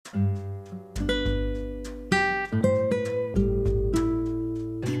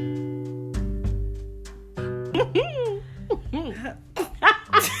I'm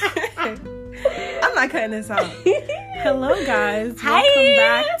not cutting this out. Hello, guys. Hi. Welcome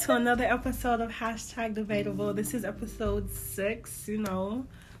back to another episode of #Debatable. This is episode 6,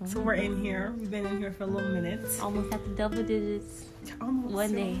 So we're in here. We've been in here for a little minute. Almost at the double digits. Almost.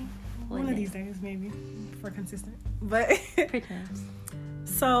 One day. One of these days, maybe. If we're consistent. But Pretends.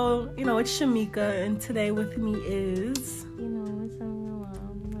 So, it's Shamika, and today with me is...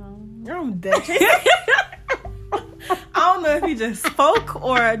 I'm dead. I don't know if he just spoke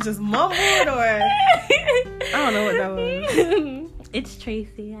or just mumbled or... I don't know what that was. It's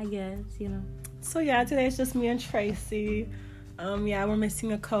Tracey, I guess, So, today it's just me and Tracey. We're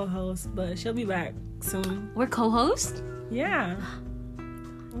missing a co-host, but she'll be back soon. We're co-hosts? Yeah.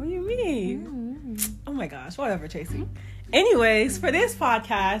 What do you mean? Mm-hmm. Oh my gosh, whatever, Tracey. Anyways, for this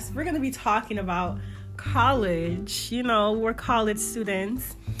podcast, we're going to be talking about college. We're college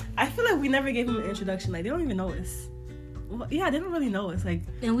students. I feel like we never gave them an introduction. Like, they don't even know us. Well, yeah, they don't really know us. Like,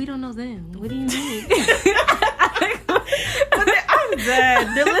 and we don't know them. What do you mean? I'm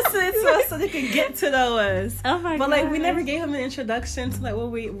dead. They're listening to us so they can get to know us. Oh my god. But we never gave them an introduction to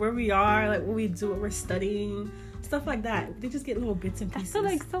where we are, what we do, what we're studying, stuff like that. They just get little bits and pieces. I feel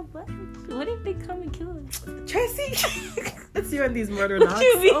like so much. What if they come and kill us? Tracy, it's you and these murder What knocks.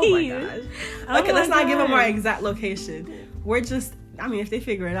 you mean? Oh my gosh. Okay, let's not give them our God. exact location. We're just, if they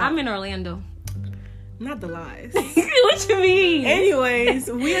figure it out. I'm in Orlando. Not the lies. What you mean? Anyways,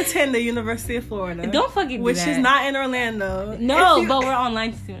 we attend the University of Florida. Don't fucking do which that. is not in Orlando. No, but we're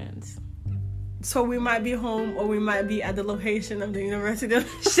online students. So we might be home or we might be at the location of the university.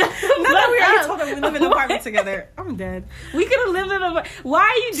 Shut Now that we already told them we live in an apartment together. I'm dead. We could have lived in a... Why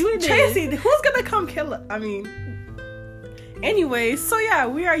are you doing this? Tracy, who's gonna come kill us? Anyways, so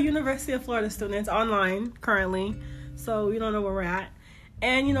we are University of Florida students online currently. So we don't know where we're at.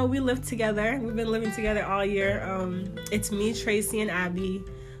 And, we live together. We've been living together all year. It's me, Tracey, and Abby.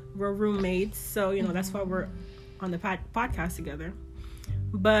 We're roommates. So, that's why we're on the podcast together.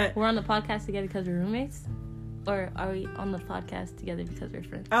 But we're on the podcast together because we're roommates? Or are we on the podcast together because we're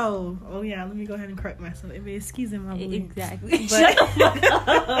friends? Oh yeah. Let me go ahead and correct myself. If it's excusing my belief. Exactly. But, Shut the fuck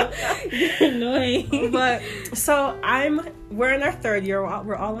up. You're annoying. But so we're in our third year.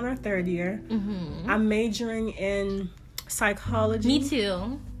 We're all in our third year. Mm-hmm. I'm majoring in psychology. Me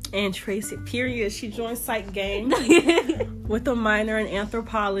too. And Tracey, period. She joined Psych Gang with a minor in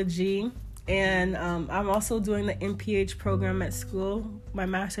anthropology. And I'm also doing the MPH program at school, my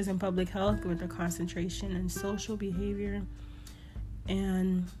master's in public health with a concentration in social behavior.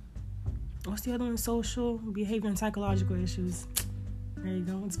 And what's the other one? Social behavior and psychological issues. There you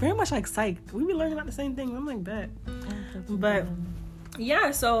go. It's very much like psych. We be learning about the same thing. I'm like that. But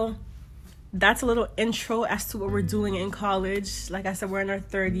so that's a little intro as to what we're doing in college. Like I said, we're in our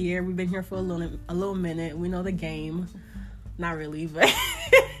third year. We've been here for a little minute. We know the game. Not really, but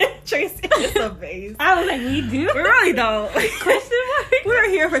Tracey is a base. I was like, we do? We really don't. Question mark? We were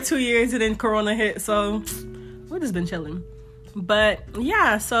here for 2 years and then Corona hit, so we've just been chilling. But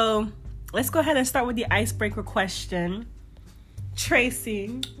so let's go ahead and start with the icebreaker question.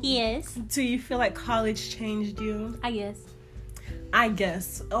 Tracy. Yes. Do you feel like college changed you? I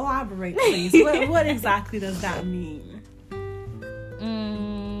guess. Elaborate, please. What exactly does that mean?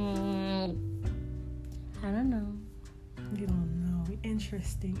 I don't know. You don't know.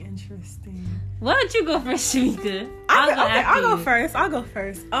 Interesting. Why don't you go first, Shamika? I'll go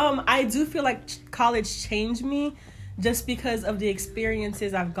first. I do feel like college changed me just because of the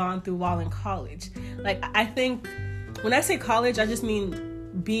experiences I've gone through while in college. Like, I think when I say college, I just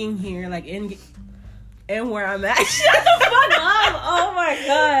mean being here, like in where I'm at. Shut the fuck up! Oh my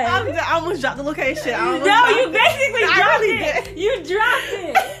god! I almost dropped the location. You basically dropped it. Did. You dropped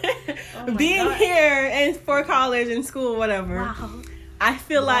it. Oh being god. here and for college and school, whatever. Wow. I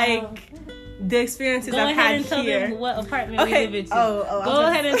feel like the experiences I've had and tell here. them what apartment we live in. Go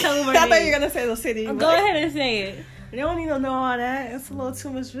ahead and tell them where I thought you were gonna say the city. Go ahead and say it. They don't need to know all that. It's a little too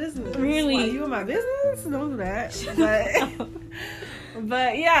much business. Really? Why, you in my business? Don't do that.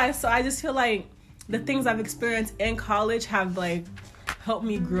 But so I just feel like the things I've experienced in college have helped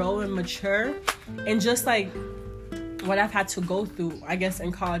me grow and mature, and just what I've had to go through, I guess,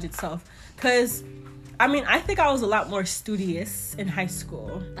 in college itself. Because I think I was a lot more studious in high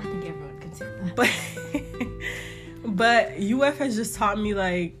school. I think everyone can say that. But UF has just taught me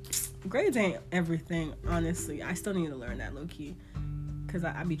grades ain't everything. Honestly, I still need to learn that low key, because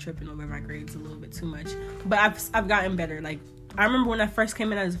I be tripping over my grades a little bit too much. But I've gotten better. I remember when I first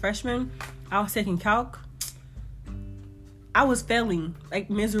came in as a freshman, I was taking calc. I was failing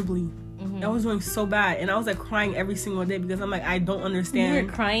miserably. I was doing so bad, and I was like crying every single day because I'm like, I don't understand. You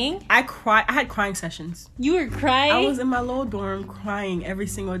were crying? I had crying sessions. You were crying? I was in my little dorm crying every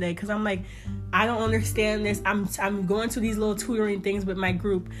single day because I'm like, I don't understand this. I'm going to these little tutoring things with my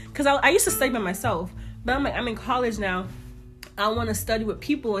group because I used to study by myself, but I'm like, I'm in college now. I want to study with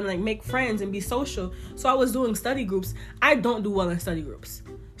people and like make friends and be social. So I was doing study groups. I don't do well in study groups.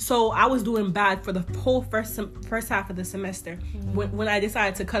 So I was doing bad for the whole first half of the semester when I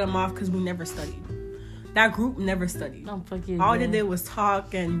decided to cut them off because we never studied. That group never studied. All they did was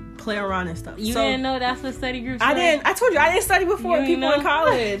talk and play around and stuff. You didn't know that's what study groups were? I told you, I didn't study before people in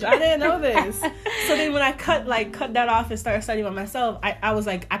college. I didn't know this. So then when I cut that off and started studying by myself, I was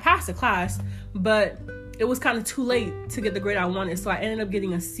like, I passed the class, but it was kind of too late to get the grade I wanted. So I ended up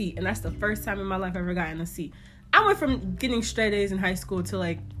getting a C. And that's the first time in my life I ever gotten a C. I went from getting straight A's in high school to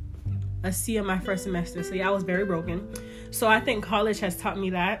like a C in my first semester. So yeah, I was very broken. So I think college has taught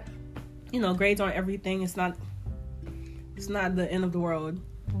me that, you know, grades aren't everything. It's not the end of the world,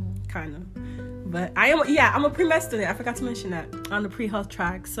 kind of. But I'm a pre-med student. I forgot to mention that, on the pre-health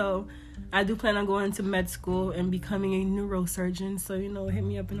track. So I do plan on going to med school and becoming a neurosurgeon. So, you know, hit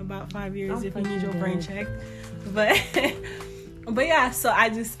me up in about 5 years if you need your brain checked. But but yeah, so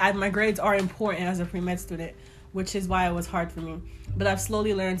my grades are important as a pre-med student, which is why it was hard for me. But I've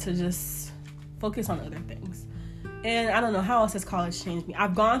slowly learned to just focus on other things. And I don't know, how else has college changed me?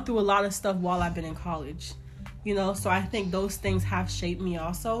 I've gone through a lot of stuff while I've been in college, you know, so I think those things have shaped me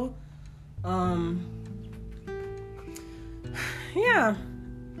also. Yeah,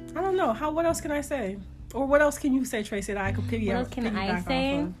 I don't know. What else can I say? Or what else can you say, Tracey, that I could piggyback off of? What else can I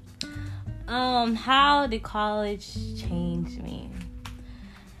say? How did college change me?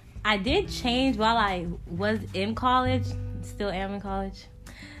 I did change while I was in college. Still am in college.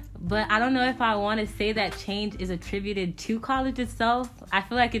 But I don't know if I want to say that change is attributed to college itself. I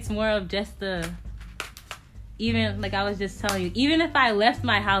feel like it's more of just even like I was just telling you, even if I left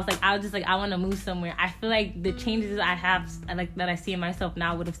my house, like I was just like, I want to move somewhere. I feel like the changes I have, like that I see in myself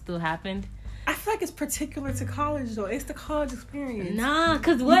now, would have still happened. I feel like it's particular to college, though. It's the college experience. Nah,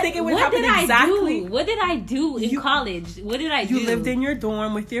 because what did I do? What did I do in college? What did I do? You lived in your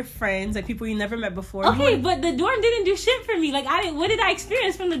dorm with your friends, like people you never met before. Okay, but the dorm didn't do shit for me. Like, what did I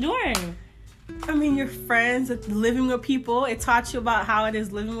experience from the dorm? I mean, your friends, living with people. It taught you about how it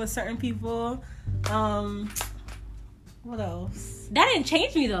is living with certain people. What else? That didn't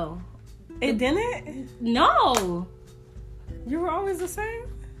change me, though. It didn't? No. You were always the same?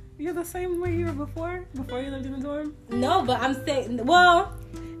 You're the same way you were before you lived in the dorm? No, but I'm saying, well,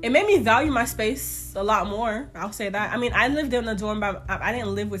 it made me value my space a lot more. I'll say that. I mean, I lived in a dorm, but I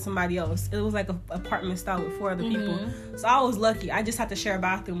didn't live with somebody else. It was like an apartment style with 4 other people. So I was lucky. I just had to share a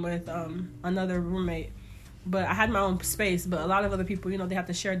bathroom with another roommate. But I had my own space. But a lot of other people, you know, they have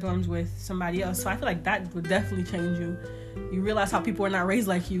to share dorms with somebody else. So I feel like that would definitely change you. You realize how people are not raised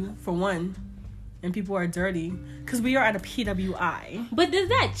like you, for one. And people are dirty because we are at a PWI. But does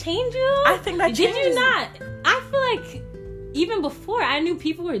that change you? I think that changes. Did you not? I feel like even before, I knew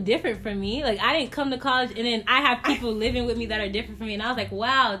people were different from me. Like, I didn't come to college and then I have people living with me that are different from me. And I was like,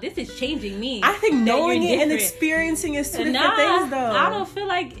 wow, this is changing me. I think knowing it and experiencing is two different things, though. I don't feel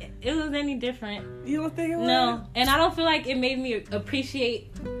like it was any different. You don't think it was? No. And I don't feel like it made me appreciate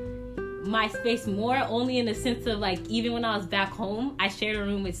my space more, only in the sense of like, even when I was back home, I shared a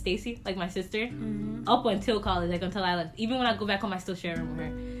room with Stacy, like my sister, up until college, like until I left. Even when I go back home, I still share a room with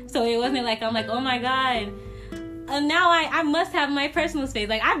her. So it wasn't like I'm like, oh my god, and now I must have my personal space.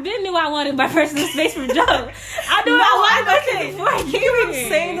 Like, I been knew I wanted my personal space from jump. I knew I wanted it before I came here. I'm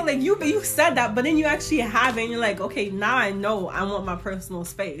saying that, like, you said that, but then you actually have it, and you're like, okay, now I know I want my personal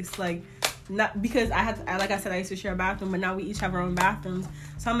space. Like, not because like I said, I used to share a bathroom, but now we each have our own bathrooms.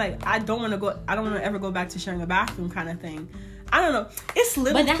 So I'm like, I don't want to ever go back to sharing a bathroom kind of thing. I don't know. It's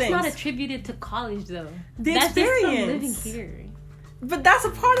little things. But that's not attributed to college, though. That's experience. Just from living here. But that's a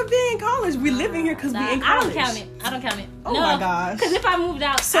part of being in college. We live in here because we in college. I don't count it. Oh my gosh. Because if I moved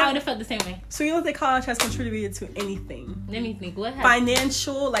out, I would have felt the same way. So you don't think college has contributed to anything? Let me think. What has?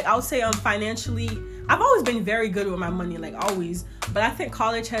 Financial, like I would say financially, I've always been very good with my money, like always. But I think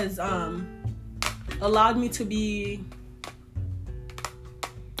college has allowed me to be,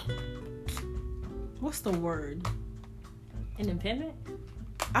 what's the word? Independent?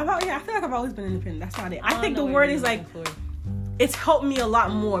 I feel like I've always been independent. That's not it. I think the word is like, it's helped me a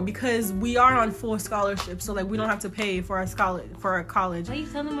lot more because we are on full scholarship, so like we don't have to pay for our college. Why are you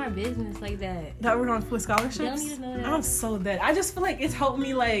telling our business like that? That we're on full scholarships? You don't need to know that. I'm so dead. I just feel like it's helped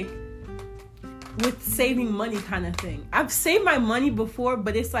me like with saving money kind of thing. I've saved my money before,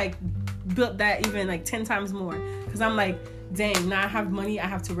 but it's like built that even like 10 times more because I'm like, dang, now I have money, I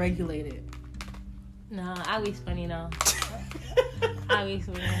have to regulate it. No, I waste money now. I waste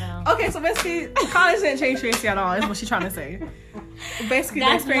money now. Okay, so basically, college didn't change Tracey at all, is what she's trying to say. Basically,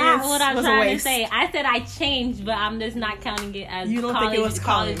 that's the experience not what I'm was trying a waste. to say. I said I changed, but I'm just not counting it as you don't college. think it was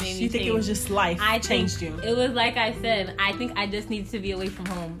college. Made You think it was just life changed you. It was like I said, I think I just needed to be away from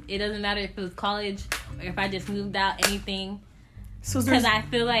home. It doesn't matter if it was college or if I just moved out, anything. Because I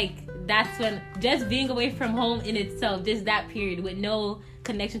feel like that's when, just being away from home in itself, just that period with no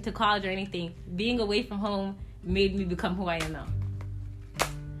connection to college or anything, being away from home made me become who I am now.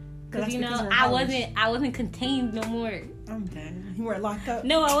 Because, you know, I wasn't contained no more. I'm dead. You weren't locked up?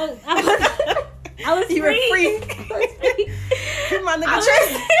 No, I was You free. were free. Free my nigga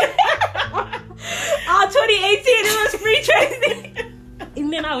Tracey. 2018, it was free Tracey.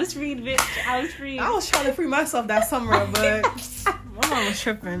 And then I was freed, bitch. I was free. I was trying to free myself that summer, but my mom was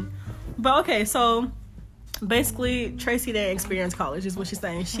tripping. But okay, so basically, Tracey didn't experience college, is what she's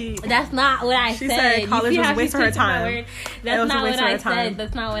saying. That's not what I said. She said college was a waste of her time. That's not what I said.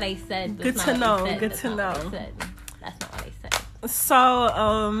 That's not what I said. Good to know. Good to know. That's not what I said.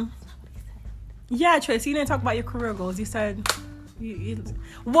 So, yeah, Tracey, you didn't talk about your career goals. You said,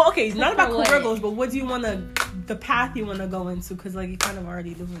 well, okay, it's not about career goals, but what do you want to, the path you want to go into? Because, like, you're kind of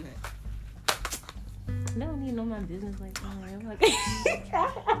already doing it. I don't need to know my business like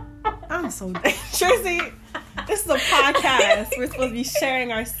that. I'm so Tracey, this is a podcast. We're supposed to be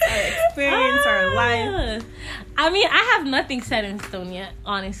sharing our experience, our life. I mean, I have nothing set in stone yet,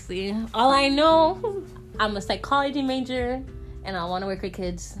 honestly. All I know, I'm a psychology major, and I want to work with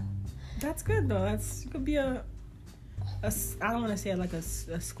kids. That's good, though. You could be I don't want to say like a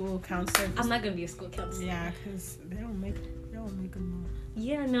school counselor. I'm not going to be a school counselor. Yeah, because they don't make them.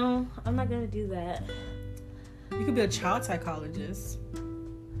 Yeah, no, I'm not going to do that. You could be a child psychologist.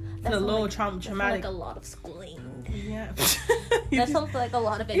 That's a little like, traumatic. Like a lot of schooling. Yeah. That sounds like a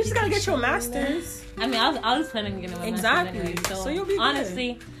lot of education. You just gotta get your master's. I mean, I was planning on getting my master's anyway. So you'll be good.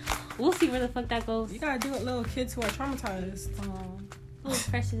 Honestly, we'll see where the fuck that goes. You gotta do it, little kids who are traumatized. Little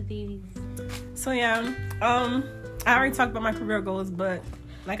precious babies. So yeah, I already talked about my career goals, but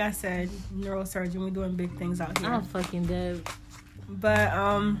like I said, neurosurgeon, we're doing big things out here. I'm fucking dead. But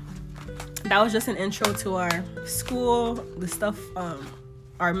that was just an intro to our school, the stuff,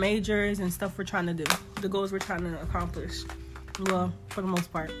 our majors and stuff we're trying to do, the goals we're trying to accomplish. Well, for the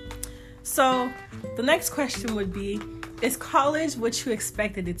most part. So the next question would be, is college what you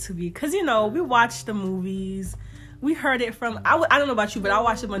expected it to be? Because, you know, we watched the movies. We heard it from, I don't know about you, but I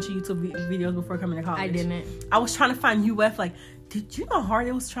watched a bunch of YouTube videos before coming to college. I didn't. I was trying to find UF. Like, did you know how hard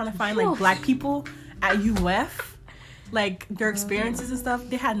it was trying to find, like, black people at UF? Like, their experiences and stuff,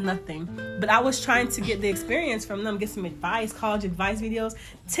 they had nothing. But I was trying to get the experience from them, get some advice, college advice videos,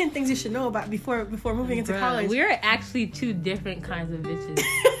 10 things you should know about before moving into college. We're actually two different kinds of bitches.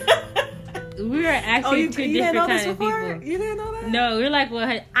 We were actually two different kinds of people. You didn't know that? No, we're like,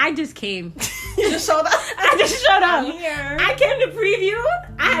 well, I just came. You just showed up? I just showed up. I'm here. I came to preview.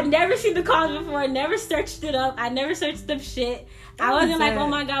 I had never seen the college before. Never searched it up. I never searched up shit. I wasn't like, oh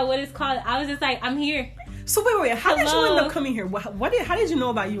my God, what is college? I was just like, I'm here. So wait. How did you end up coming here? How did you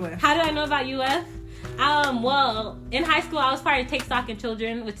know about UF? How did I know about UF? Well, in high school, I was part of Take Stock in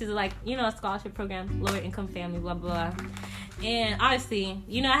Children, which is like, you know, a scholarship program, lower income family, blah, blah, blah. And obviously,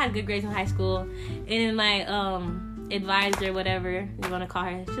 you know, I had good grades in high school. And then my advisor, whatever you want to call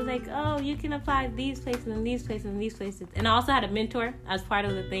her, she was like, oh, you can apply these places and these places and these places. And I also had a mentor as part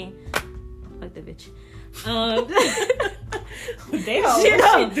of the thing. Fuck the bitch. She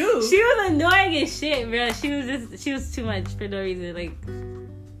was annoying as shit, bro. She was too much for no reason. Like,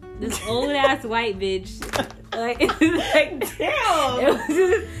 this old ass white bitch. Like,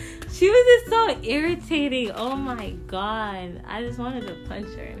 damn. She was just so irritating. Oh my God. I just wanted to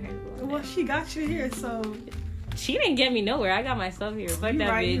punch her in her little Well, she got you here, so. She didn't get me nowhere. I got myself here. Fuck that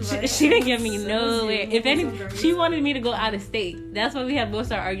bitch. Right. She didn't get me nowhere. If anything, she wanted me to go out of state. That's what we had most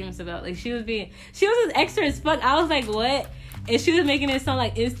of our arguments about. Like, she was just extra as fuck. I was like, what? And she was making it sound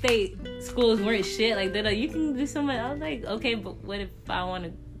like in-state schools weren't shit. Like, they're like, you can do something. I was like, okay, but what if I want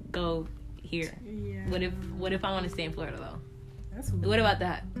to go here? Yeah. What if I want to stay in Florida, though? That's weird. What about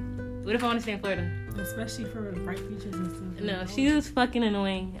that? What if I want to stay in Florida? Especially for bright features and stuff. No, she was fucking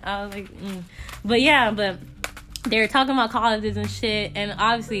annoying. I was like, But yeah, they were talking about colleges and shit. And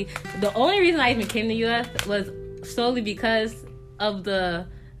obviously, the only reason I even came to UF was solely because of the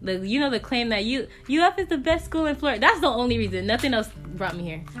claim that UF is the best school in Florida. That's the only reason. Nothing else brought me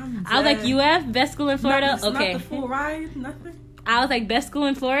here. I was like, UF, best school in Florida? Okay. Not the full ride? Nothing? I was like, best school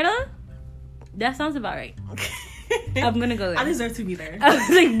in Florida? That sounds about right. I'm gonna go there. I deserve to be there. I was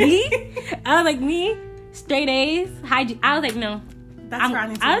like, me? straight A's. I was like, no. That's where I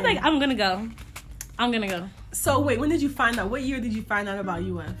need to I was be. like, I'm gonna go. So wait, when did you find out? What year did you find out about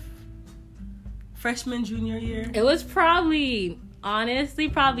UF? Freshman, junior year? It was probably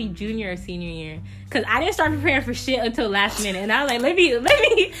junior or senior year. Cause I didn't start preparing for shit until last minute, and I was like, let me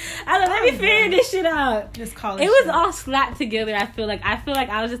figure this shit out. This college. It was shit. all slapped together. I feel like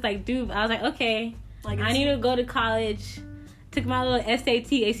I was just like, dude. I was like, okay, I need to go to college. Took my little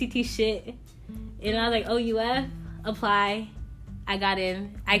SAT, ACT shit, and I was like, oh, UF, apply. I got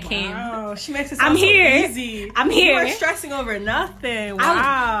in. I came. Wow, she makes it sound so easy. I'm here. You weren't stressing over nothing.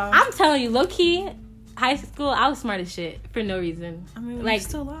 Wow. I'm telling you, low key, high school, I was smart as shit for no reason. I mean, like, you're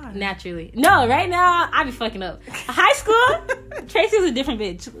still alive. Naturally. No, right now, I be fucking up. High school, Tracey was a different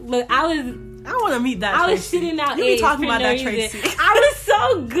bitch. Look, I want to meet that. I was shitting out. You be talking about that, reason. Tracey. I was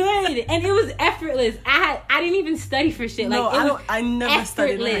so good, and it was effortless. I didn't even study for shit. No, like I never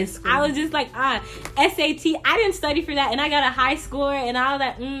studied in high school. I was just like, SAT. I didn't study for that, and I got a high score, and I was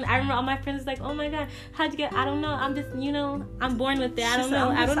like, I remember all my friends was like, oh my god, how'd you get? I don't know. I'm just, I'm born with it. I don't know.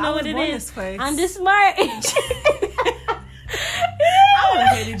 I don't know what it is. I'm just smart. I would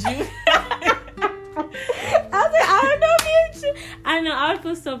have hated you. I was like, I don't know, bitch. I know. I would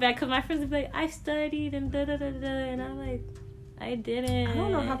feel so bad because my friends would be like, I studied and da-da-da-da. And I'm like, I didn't. I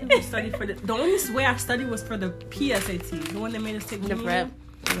don't know how people study for the only way I studied was for the PSAT, the one that made us take the prep.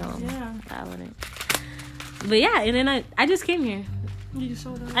 No, yeah, I wouldn't. But yeah, and then I just came here. You just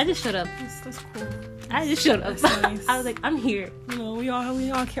showed up. I just showed up. That's cool. I just showed up. Nice. I was like, I'm here. We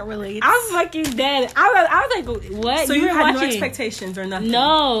all can't relate. I'm fucking dead. I was like, what? So you had watching? no expectations or nothing?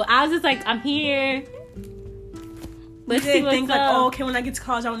 No, I was just like, I'm here. Let's see what's think up. like, oh, okay, when I get to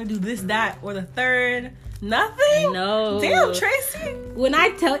college, I want to do this, that, or the third. Nothing. No. Damn, Tracey. When I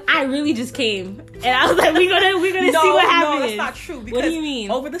really just came, and I was like, we're gonna see what happens. No, that's not true. Because what do you mean?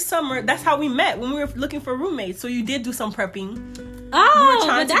 Over the summer, that's how we met when we were looking for roommates. So you did do some prepping. Oh,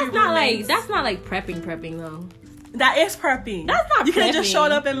 but that's not like prepping though. That is prepping. That's not. You prepping. could have just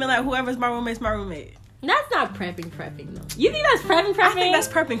showed up and been like, whoever's my roommate's my roommate. That's not prepping though. You think that's prepping? I think that's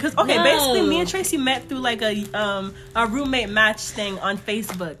prepping because basically me and Tracey met through like a roommate match thing on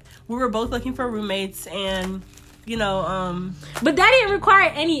Facebook. We were both looking for roommates and. But that didn't require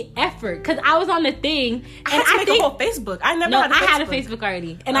any effort because I was on the thing and I had to make a whole Facebook. I had a Facebook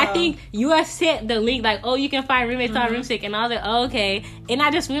already, and I think you sent the link like, oh, you can find roommates on Roomsick, and I was like, oh, okay, and I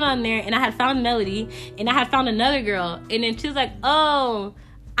just went on there and I had found Melody and I had found another girl, and then she was like, oh,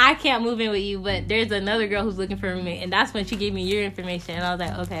 I can't move in with you, but there's another girl who's looking for a roommate, and that's when she gave me your information, and I was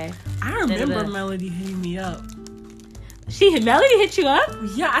like, okay. I remember Melody hitting me up. Melody hit you up?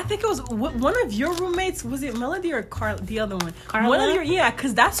 Yeah, I think it was one of your roommates. Was it Melody or the other one? Carla? One of your,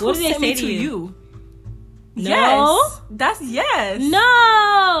 because that's who sent me to you. No? Yes.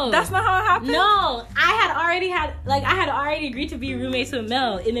 No. That's not how it happened? No. I had already agreed to be roommates with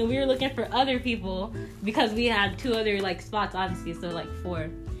Mel, and then we were looking for other people because we had 2 other like spots, obviously, so like 4.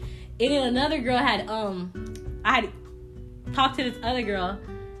 And then another girl had I had talked to this other girl.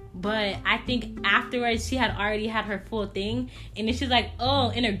 But I think afterwards she had already had her full thing, and then she's like, "Oh,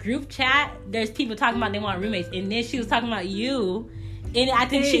 in a group chat, there's people talking about they want roommates," and then she was talking about you, and I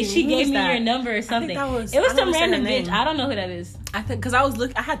think she gave me your number or something. It was some random bitch. I don't know who that is. I think because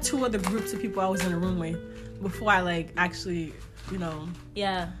I had 2 other groups of people I was in a room with before I like actually,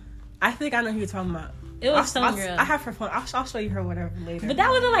 Yeah. I think I know who you're talking about. It was some girl. I have her phone. I'll show you her whatever later. But that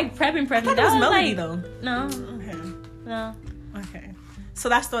wasn't like prepping. I thought that was Melody though. No. Okay. No. Okay. So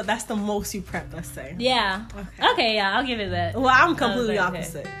that's the most you prepped, let's say. Yeah. Okay, yeah, I'll give it that. Well, I'm completely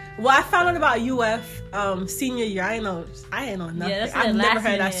opposite. Well, I found out about UF senior year. I ain't know nothing. Yeah, I've never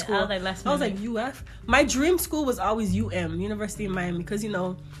heard of that school. I was like UF. My dream school was always University of Miami, because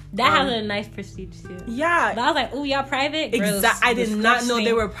that has a nice prestige too. Yeah. But I was like, ooh, y'all private? Exactly. I did not know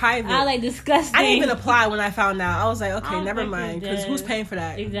they were private. I was like, disgusting. I didn't even apply when I found out. I was like, okay, never mind, because who's paying for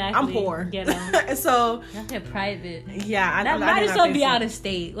that? Exactly. I'm poor. So that's private. Yeah, that might as well be out of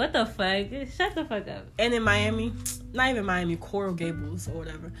state. What the fuck? Shut the fuck up. And in Miami, not even Miami, Coral Gables or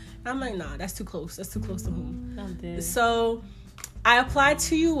whatever. And I'm like, nah, that's too close. That's too close to home. I'm dead. So I applied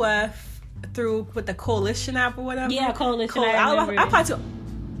to UF with the Coalition app or whatever. Yeah, Coalition. I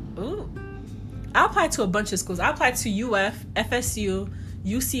applied to a bunch of schools. I applied to UF, FSU,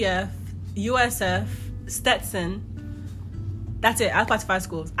 UCF, USF, Stetson. That's it. I applied to 5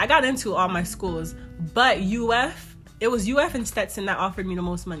 schools. I got into all my schools, but it was UF and Stetson that offered me the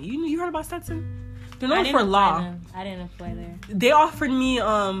most money. You heard about Stetson? They're known for law. I didn't apply there. They offered me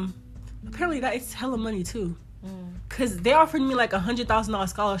apparently that it's hella money too. Cause they offered me like $100,000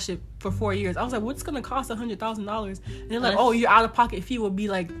 scholarship for 4 years. I was like, what's gonna cost $100,000? And they're like, oh, your out of pocket fee will be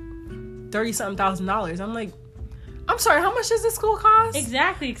like $30,000. I'm like, I'm sorry, how much does this school cost?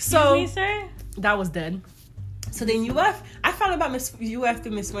 Exactly. Excuse me, sir. That was dead. So then UF, I found out about Miss UF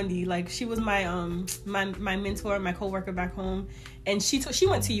through Miss Wendy. Like, she was my my mentor, my coworker back home, and she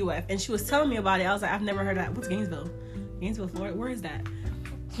went to UF, and she was telling me about it. I was like, I've never heard of that. What's Gainesville, Florida? Where is that?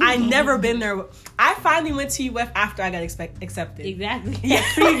 I never been there. I finally went to UF after I got accepted. Exactly. Yeah,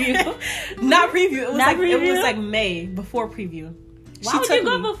 preview. Not preview. It was preview? It was like May before preview. Why would you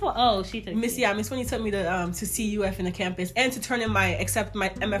go before? Oh, she took Miss Wendy took me to see UF in the campus and to turn in my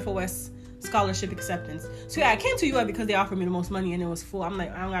MFOS scholarship acceptance. So yeah, I came to UF because they offered me the most money and it was full. I'm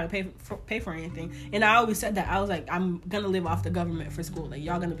like, I don't gotta pay for anything. And I always said that. I was like, I'm gonna live off the government for school. Like,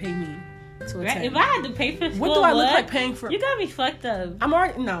 y'all gonna pay me to attend. Right? If I had to pay for school, what do I look like paying for? You gotta be fucked up. I'm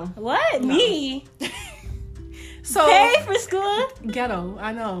already no. What? No. Me? So pay for school? Ghetto.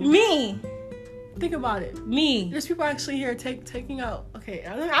 I know. Me. Think about it. Me. There's people actually here taking out. Okay,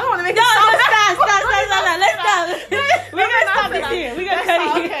 I don't want to make Let's stop. We're gonna stop this here. We're gonna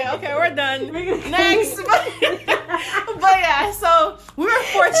cut it here. Okay, we're done. Next. But yeah, so we were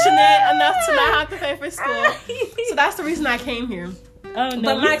fortunate enough to not have to pay for school. So that's the reason I came here. Oh no,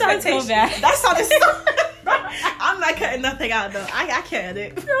 but my expectation. So bad. That's how this started. I'm not cutting nothing out though. I can't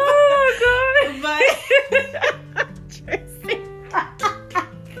edit. Oh god. But Tracey.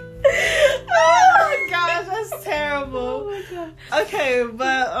 Oh my gosh, that's terrible. Oh my god. Okay,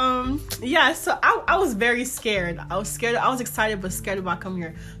 but yeah, so I was very scared. I was excited but scared about coming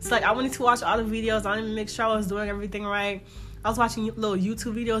here. So like, I wanted to watch all the videos. I wanted to make sure I was doing everything right. I was watching little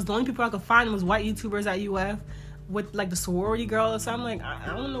YouTube videos. The only people I could find was white YouTubers at UF with like the sorority girls. So I'm like, I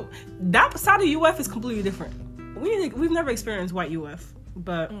don't know. That side of UF is completely different. We've never experienced white UF,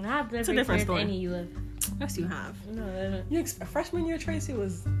 but it's a different story. Any UF. Yes, you have. No. Freshman year, Tracey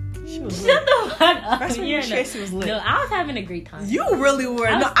was. She was Shut lit. the fuck up. Freshman year, Tracey was lit. No, I was having a great time. You really were.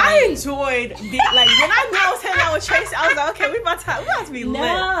 I enjoyed when I knew I was hanging out with Tracey, I was like, okay, we about to be lit. No,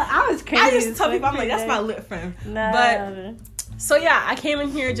 I was crazy. I just tell people, I'm like, that's my lit friend. No. But so yeah, I came in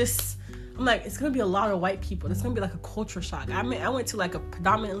here I'm like, it's gonna be a lot of white people. It's gonna be like a culture shock. I mean, I went to like a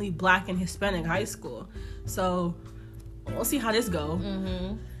predominantly Black and Hispanic high school, so we'll see how this go.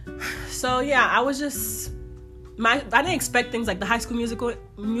 Mm-hmm. So yeah, I was just. I didn't expect things like the High School musical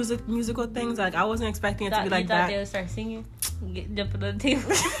things. Like, I wasn't expecting it to be like that. You thought they would start singing? Jump on the table.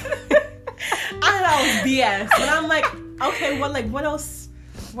 I thought that was BS. But I'm like, okay, what else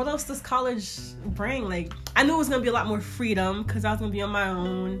does college bring? Like, I knew it was going to be a lot more freedom because I was going to be on my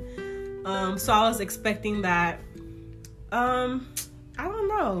own. So I was expecting that. I don't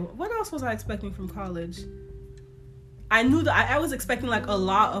know. What else was I expecting from college? I knew that I was expecting like a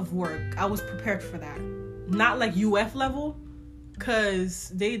lot of work. I was prepared for that. Not like UF level, cause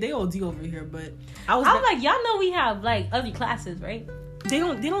they OD over here. But I was like, y'all know we have like other classes, right? They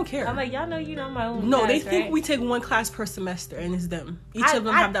don't care. I'm like, y'all know you know my own. No, class, they think right? we take one class per semester, and it's them. Each of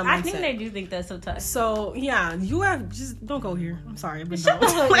them have that mindset. I think they do think that sometimes. So yeah, UF just don't go here. I'm sorry, but shut the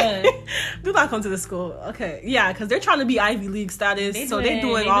fuck up. Do not come to the school. Okay, yeah, cause they're trying to be Ivy League status, they're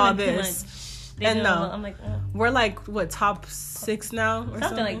doing all this. And no, I'm like, we're like what, top 6 now or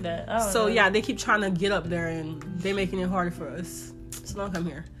something like that. So yeah, they keep trying to get up there and they making it harder for us. So don't come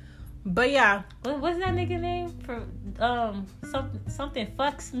here. But yeah, what's that nigga name for something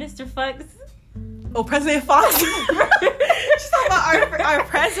fucks, Mr. Fucks? Oh, President Fox. She's talking about our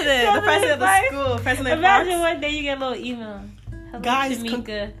president, the president of the school, President Imagine Fox. one day you get a little email. Hello, guys,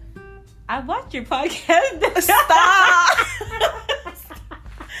 Shamika. I watched your podcast. Stop.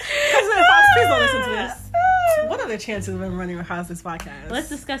 President Fox, please don't listen to this. What are the chances of him running or house this podcast? Let's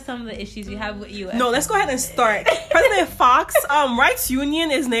discuss some of the issues you have with you. No, let's go ahead and start. President Fox, Rights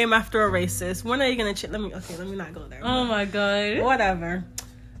Union is named after a racist. When are you gonna let me not go there. Oh my god. Whatever.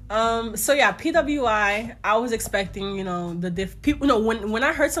 So yeah, PWI. I was expecting, people. No, when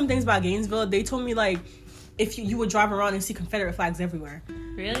I heard some things about Gainesville, they told me like, if you would drive around and see Confederate flags everywhere.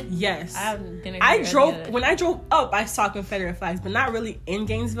 Really? Yes. When I drove up, I saw Confederate flags, but not really in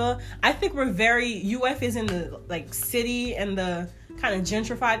Gainesville. I think UF is in the like city and the kind of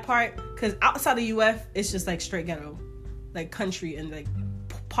gentrified part, because outside of UF, it's just like straight ghetto, like country and like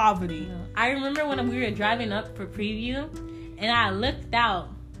poverty. I remember when we were driving up for preview, and I looked out,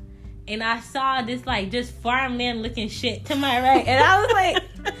 and I saw this like just farmland looking shit to my right, and I was like.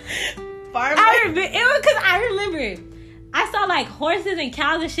 It was because I remember I saw like horses and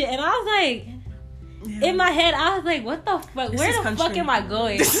cows and shit, and I was like, in my head, I was like, what the fuck? Where the fuck am I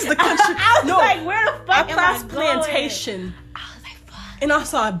going? This is the country. I was like, where the fuck am I going? Plantation. I was like, fuck. And I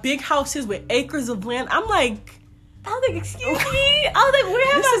saw big houses with acres of land. I was like, excuse me. I was like, where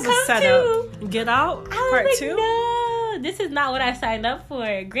have I come to? Get Out, part like, 2? this is not what I signed up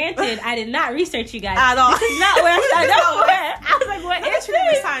for. Granted, I did not research you guys. At all. This is not what I signed up for. I was like, what is You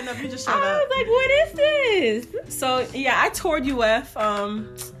didn't this? sign up. You just showed up. I was like, what is this? So yeah, I toured UF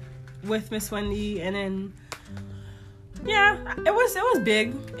with Miss Wendy, and then yeah, it was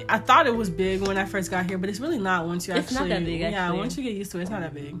big. I thought it was big when I first got here, but it's really not once you It's actually. not that big, actually. Yeah, once you get used to it, it's not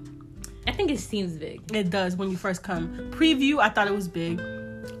that big. I think it seems big. It does when you first come. Preview, I thought it was big.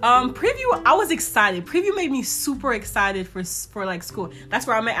 Preview, I was excited. Preview made me super excited for like school. That's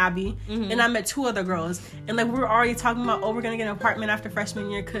where I met Abby, and I met 2 other girls, and like we were already talking about, we're gonna get an apartment after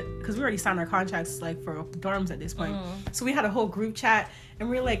freshman year because we already signed our contracts like for dorms at this point. So we had a whole group chat, and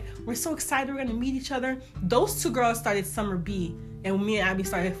we were like, we're so excited, we're gonna meet each other. Those 2 girls started summer B, and me and Abby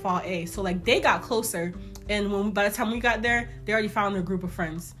started fall A. So like they got closer, and by the time we got there, they already found their group of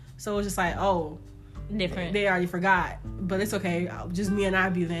friends. So it was just like, oh. Different. They already forgot, but it's okay. Just me and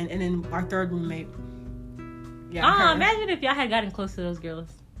Abby then, and then our third roommate. Yeah. Imagine if y'all had gotten close to those girls.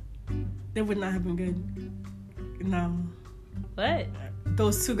 It would not have been good. No. What?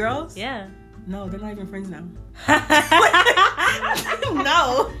 Those 2 girls? Yeah. No, they're not even friends now.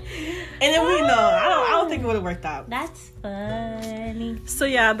 No. And then we know. I don't think it would have worked out. That's funny. So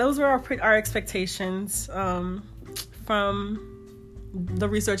yeah, those were our expectations from the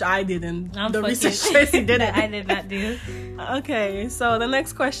research I did and the research Tracey did. That I did not do. Okay, so the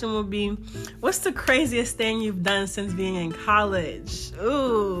next question will be, what's the craziest thing you've done since being in college?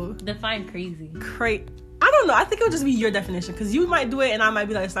 Ooh. Define crazy. I don't know. I think it'll just be your definition, because you might do it and I might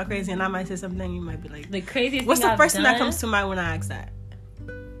be like, it's not crazy, and I might say something, you might be like, the craziest what's thing the first I've thing that done? comes to mind when I ask that?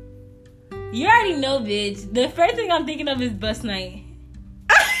 You already know, bitch. The first thing I'm thinking of is bus night.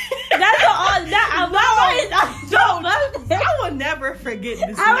 That's all. I will never forget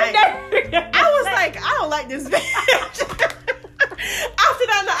this I night. would never forget. I was like, I don't like this bitch. After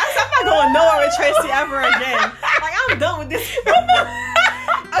that, I said, I'm not going nowhere with Tracey ever again. Like, I'm done with this.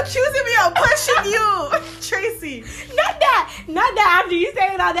 Accusing me of pushing you, Tracey. Not that. After you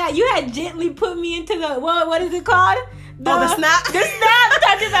saying all that, you had gently put me into the what is it called? The snap. The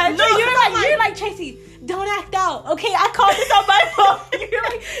snap. No, you're like Tracey. Don't act out. Okay, I called this on my phone. You're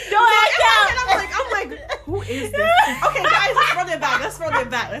like, don't act out. And I'm like, who is this? Okay, guys, let's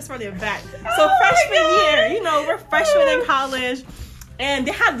run it back. So freshman year, we're freshmen in college, and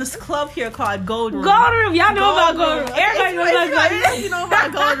they had this club here called Gold Room. Gold Room, y'all know about Gold Room. Everybody knows about Gold Room. You know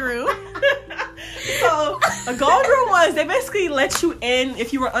about Gold Room. So a Gold Room was, they basically let you in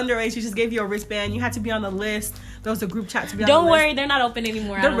if you were underage. You just gave you a wristband. You had to be on the list. There was a group chat to be on the list. Don't worry, they're not open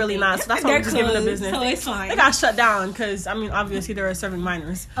anymore. They're really not. So that's why we're just giving the business. So it's fine. They got shut down because, obviously they were serving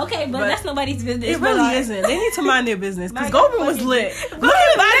minors. Okay, but that's nobody's business. It really isn't. They need to mind their business because Gold Room was lit. Gold Room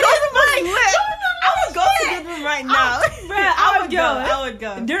was lit. I would go to Gold Room right now. I would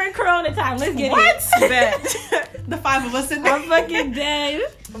go. During Corona time, let's get it. What? Bet. The 5 of us in there. I'm fucking dead.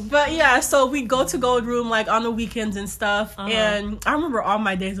 But yeah, so we go to Gold Room like on the weekends and stuff. And I remember all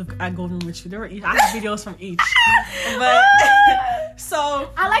my days at Gold Room with you. I have videos from each. But so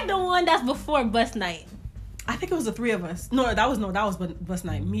I like the one that's before bus night. I think it was the 3 of us. That was bus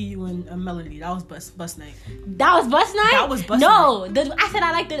night. Me, you, and Melody. That was bus night. That was bus night? That was bus night. No,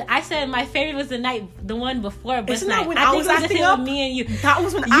 I said my favorite was the one before bus night. When I was think it was acting just up? with me and you. That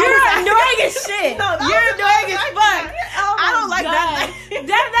was when You're annoying as shit. No, you're annoying as fuck. I don't like that night.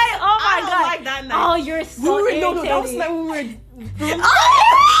 That night, oh my god. I don't like that night. Oh, you're so irritating. No, that was the night when we were. That's not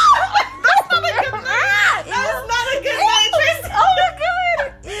a good night. That's not a good night, Tracey. Oh my god.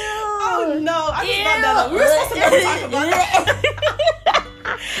 Ew. Oh no, I just thought that up. We were supposed to never talk about that.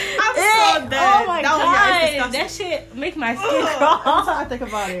 I'm so dead. Oh my god, that shit makes my skin crawl. I'm sorry to think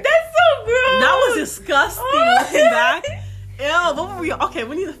about it. That's so gross. That was disgusting. Looking back. Ew, what were we? Okay,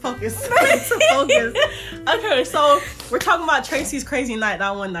 we need to focus. Okay, so we're talking about Tracey's crazy night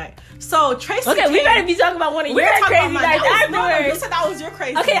that one night. So Tracey. Okay, we better be talking about one of your crazy nights afterwards. You said that was your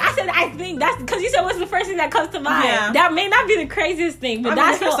crazy. Okay, I said I think that's because you said what's the first thing that comes to mind. Yeah. That may not be the craziest thing, but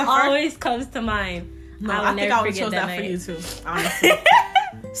that's what always comes to mind. No, I think I would chose that for you too, honestly.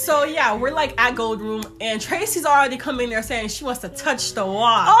 So yeah, we're like at Gold Room, and Tracey's already coming there saying she wants to touch the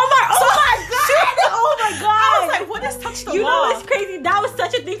wall. Oh my god! Oh my god! I was like, what is touch the wall? You know what's crazy? That was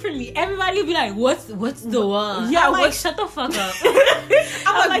such a thing for me. Everybody would be like, what's the wall? Yeah, I'm like, shut the fuck up.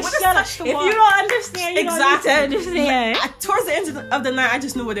 I'm like, what is touch the wall? If you don't understand, you don't need to understand. Towards the end of the night, I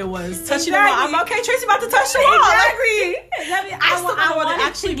just knew what it was. Touching the wall. I'm like, okay, Tracey about to touch the wall. Exactly. I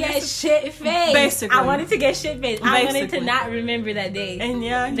wanted to get shit faced. Basically. I wanted to get shit faced. I wanted to not remember that day. And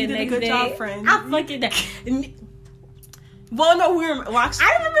yeah, you did a good job, friend. I fucking Well, no, actually,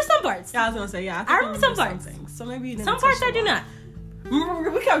 I remember some parts. Yeah, I was gonna say, yeah. I remember some parts. So maybe you didn't some parts I do not.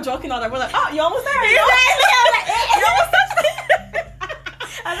 Remember, we kept joking all that. We're like, oh, you almost there. You almost touched it.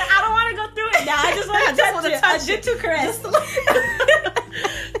 I was like, I don't want to go through it now. I just want to touch it. To caress.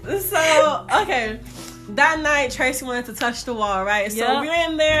 So, okay. That night, Tracey wanted to touch the wall, right? So we're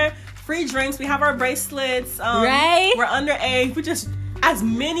in there, free drinks. We have our bracelets. Right. We're underage. We just, as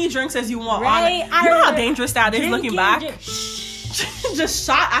many drinks as you want. Right. You know how dangerous that is looking back? Just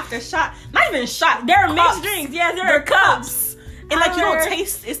shot after shot. Not even shot. There are mixed drinks. Yeah, there are cups. And like you don't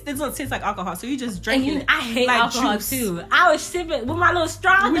taste, it doesn't taste like alcohol, so you just drink it. I hate like alcohol juice. too. I was sipping with my little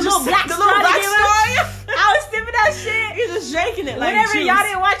straw, the little black straw. I was sipping that shit. You're just drinking it like whenever juice. y'all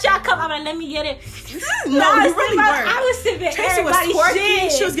didn't want y'all cup, I'm like, let me get it. No, you really weren't. I was sipping Tracey was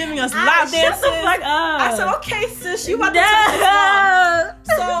twerking. She was giving us lap dances. Shut the fuck up. I said, okay, sis, you about to touch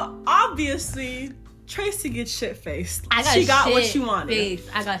this wall. So obviously, Tracey gets shit faced. She got what she wanted.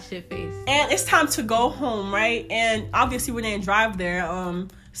 I got shit faced. And it's time to go home, right? And obviously we didn't drive there.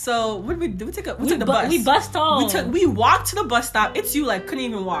 So what did we do? We took the bus. We bussed home. We walked to the bus stop. It's you like couldn't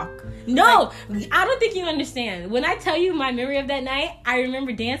even walk. No, I don't think you understand. When I tell you my memory of that night, I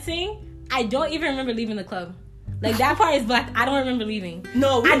remember dancing. I don't even remember leaving the club. Like that part is black. I don't remember leaving.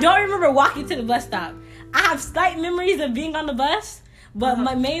 No, I don't remember walking to the bus stop. I have slight memories of being on the bus. But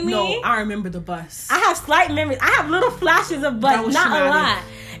mainly... No, I remember the bus. I have slight memories. I have little flashes of bus, not a lot.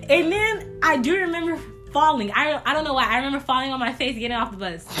 And then I do remember falling. I don't know why. I remember falling on my face getting off the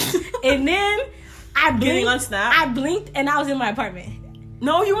bus. And then I blinked. Getting on Snap? I blinked and I was in my apartment.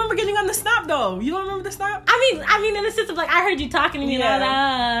 No, you remember getting on the Snap though. You don't remember the Snap? I mean in the sense of like, I heard you talking to me and I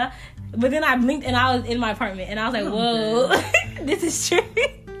was like, But then I blinked and I was in my apartment. And I was like, whoa, this is true.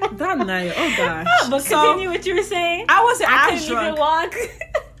 That night, oh gosh. But continue what you were saying. I wasn't as couldn't drunk. even walk.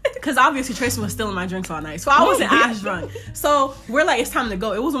 Because obviously Tracey was still in my drinks all night. So I wasn't as drunk. So we're like, it's time to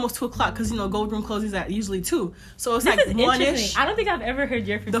go. It was almost 2 o'clock because, Gold Room closes at usually 2. So it's this like is 1-ish. I don't think I've ever heard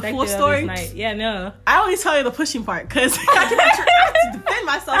your perspective the full story. Of this night. Yeah, no. I only tell you the pushing part because I have to defend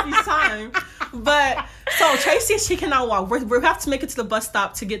myself each time. But so Tracey, she cannot walk. We have to make it to the bus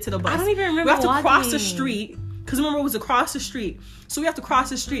stop to get to the bus. I don't even remember. We have to cross the street. Because remember, it was across the street. So we have to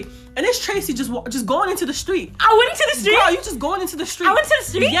cross the street. And it's Tracey just going into the street. I went into the street? Girl, you just going into the street. I went to the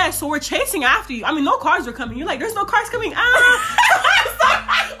street? Yeah, so we're chasing after you. I mean, no cars were coming. You're like, there's no cars coming. So we're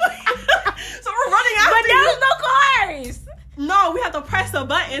running after you. But there was no cars. No, we have to press the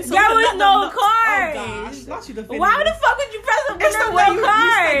button. So there was no cars. Oh, gosh. Not you defending Why me. the fuck would you press the button? It's the way no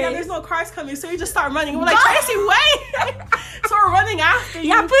cars. Yeah, there's no cars coming. So you just start running. We're like, Tracey, wait. So we're running after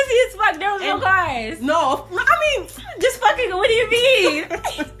you. Y'all pussy as fuck. There was no cars. No, I mean, just fucking. What do you mean?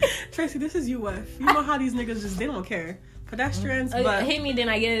 Tracy, this is UF. You know how these niggas they don't care. Pedestrians, but hit me then,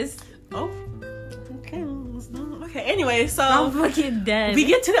 I guess. Oh, okay. Okay. Anyway, so I'm fucking dead. We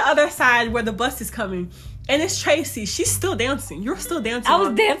get to the other side where the bus is coming. And it's Tracey. She's still dancing. You're still dancing. I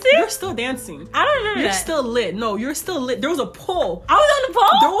was dancing? You're still dancing. I don't remember You're still lit. No, you're still lit. There was a pole. I was on the pole?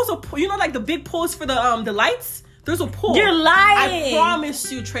 There was a pole. You know, like the big poles for the lights? There's a pole. You're lying. I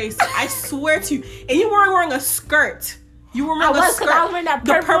promise you, Tracey. I swear to you. And you weren't wearing a skirt. You were wearing a skirt. I was wearing that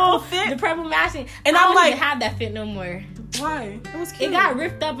purple fit. The purple matching. And I I'm don't like, even have that fit no more. Why? It was cute. It got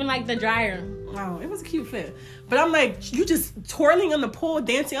ripped up in like the dryer. Wow, it was a cute fit. But I'm like, you just twirling on the pole,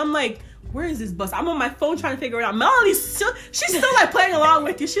 dancing. I'm like, where is this bus? I'm on my phone trying to figure it out. Melody's still, she's still like playing along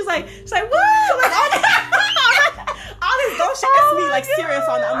with you. She's like, woo! Like all this girl shit gets me like serious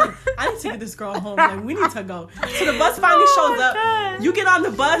on that. I'm like, I need to get this girl home. Like, we need to go. So the bus finally shows up. God. You get on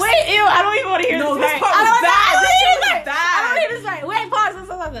the bus. Wait, ew! I don't even want to hear no, this. This part was bad. This part was bad. I don't hear this part. Wait,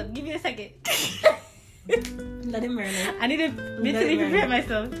 pause. Give me a second. Let him marinate. I need to mentally prepare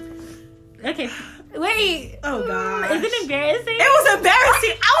myself. Okay. Wait. Oh God. Is it embarrassing? It was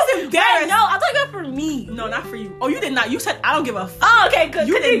embarrassing. I was embarrassed. No, I'm talking about for me. No, not for you. Oh, you did not. You said I don't give a fuck. Oh, okay, good.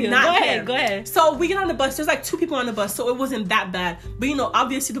 You did not care. Go ahead. So we get on the bus. There's like 2 people on the bus, so it wasn't that bad. But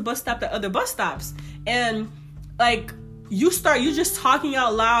obviously the bus stopped at other bus stops, and like you just talking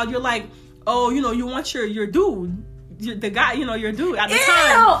out loud. You're like, oh, you want your dude. The guy, your dude at the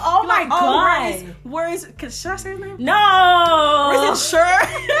time. Oh my God. Where is should I say his name? No. Where's Insure?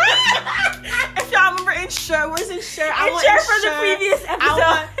 If y'all remember Insure, where's Insure? I want Insure from the previous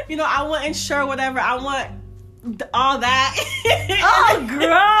episode. I want Insure, whatever. I want all that. Oh,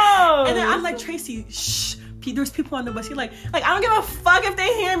 gross. And then I'm like, Tracey, shh. There's people on the bus. You're like, I don't give a fuck if they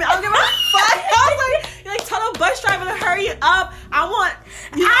hear me. I don't give a fuck. I was like, tell the bus driver to hurry up.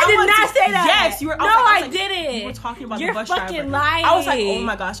 I did not say that. Yes, you were. No, I didn't. You were talking about the bus driver. You're fucking lying. I was like, oh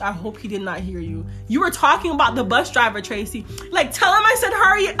my gosh, I hope he did not hear you. You were talking about the bus driver, Tracey. Like, tell him I said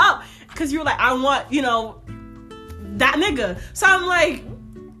hurry up. Because you were like, I want, that nigga. So I'm like,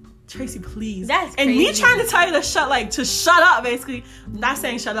 Tracey, please. That's and crazy. me trying to tell you to shut up, basically. Not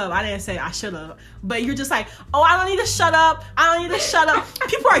saying shut up. I didn't say I should have. But you're just like, oh, I don't need to shut up.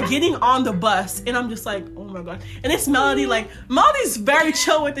 People are getting on the bus. And I'm just like, oh my God. And it's Melody, like, Melody's very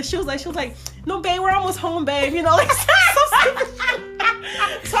chill with it. She was like, no, babe, we're almost home, babe. You know, like, so stupid.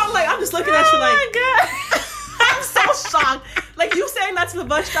 So I'm just looking at you like, oh my God. I'm so shocked. Like, you saying that to the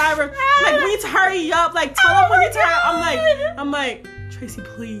bus driver, like, we need to hurry up. Like, tell them we need to hurry. I'm like, Tracey,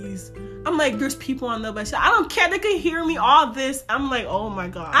 please. I'm like, there's people on the bus. I don't care. They can hear me, all this. I'm like, oh my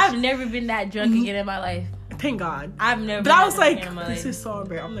God. I've never been that drunk again in my life. Thank God. I've never. But I was like, this is so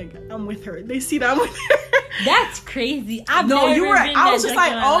embarrassing. I'm like, I'm with her. They see that I'm with her. That's crazy. I was just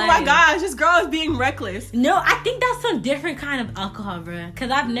like, oh my gosh, this girl is being reckless. No, I think that's some different kind of alcohol, bro. Because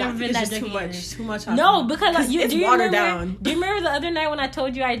I've never been that drunk. Too much alcohol. No, because it's watered down. Do you remember the other night when I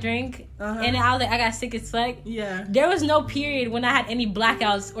told you I drank and I was like, I got sick as fuck? Yeah. There was no period when I had any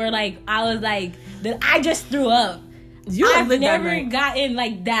blackouts or like I was like that I just threw up. I've never gotten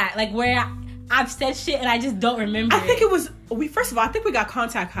like that, like where I've said shit and I just don't remember. I think it was first of all, I think we got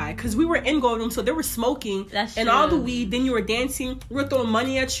contact high because we were in Gold Room, so they were smoking and all the weed. Then you were dancing. We were throwing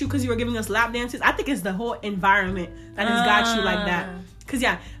money at you because you were giving us lap dances. I think it's the whole environment that has got you like that. Because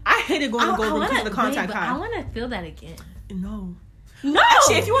I hated going to Gold Room because of the contact high. I want to feel that again. No.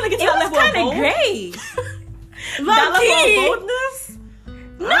 Actually, if you want to get to that level of bold, great. that level of boldness.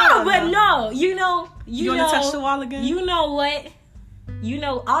 No, but no. You want to touch the wall again? You know what?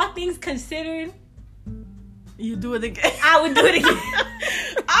 All things considered, you do it again. I would do it again.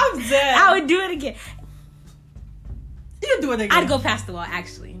 I'm dead. I would do it again. You do it again. I'd go past the wall,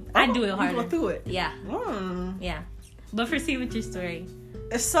 actually. I'd do it harder. You go through it. Yeah. Yeah. But proceed with your story.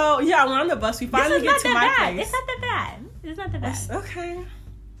 So, yeah, we're on the bus. We finally get to my place. It's not that bad. It's not that bad. Okay.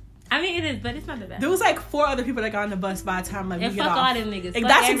 I mean, it is, but it's not that bad. There was like 4 other people that got on the bus by the time we get off. All them niggas.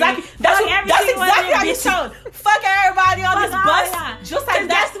 That's exactly how you sound. Fuck everybody on this bus. Just like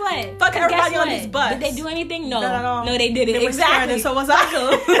that. Guess what? Fuck everybody on this bus. Did they do anything? No. Not at all. No, they didn't. They exactly. So what's up?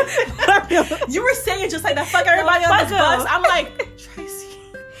 You were saying just like that. Fuck everybody on this bus. I'm like, Tracey.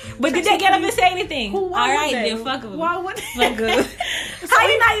 But did they get up and say anything? All right, then fuck them. Why would they? Fuck them. How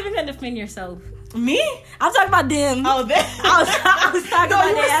you not even gonna defend yourself? Me? I'm talking about them. Oh, them. I was talking about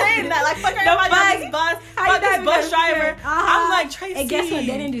you were saying that. Like, fuck everybody on this bus. Fuck this bus driver. I'm like, Tracey. And guess what?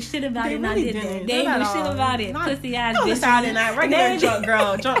 They didn't do shit about it. Really They didn't do shit about it. Pussy ass bitch. Saturday night.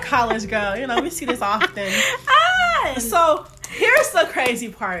 Regular drunk college girl. You know, we see this often. So, here's the crazy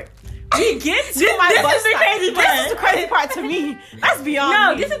part. We get to my bus stop. This is the crazy part to me. That's beyond me.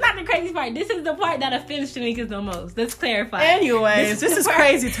 No, this is not the crazy part. This is the part that offends Shanika the most. Let's clarify. Anyways, this is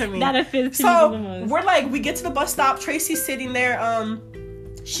crazy to me. That offends Shanika the most. We're like, we get to the bus stop. Tracy's sitting there.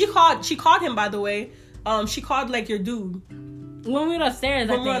 She called him, by the way. She called like your dude. When we were upstairs,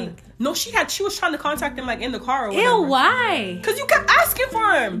 I think. No, she was trying to contact him like in the car or whatever. Ew, why? Because you kept asking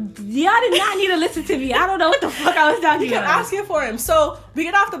for him. Y'all did not need to listen to me. I don't know what the fuck I was talking about. You kept asking for him. So we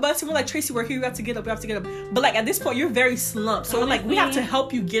get off the bus and we're like, Tracey, we're here. We have to get up. But like at this point, you're very slumped. So we're like, we have to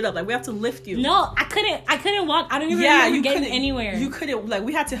help you get up. Like we have to lift you. No, I couldn't walk. I don't even remember getting anywhere. You couldn't. Like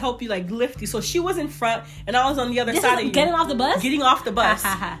we had to help you like lift you. So she was in front and I was on the other side of you. Getting off the bus? Getting off the bus.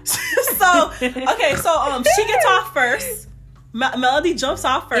 So she gets off first. Melody jumps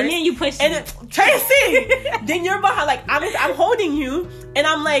off first, and then you push and Tracey. Then you're behind, like I'm holding you, and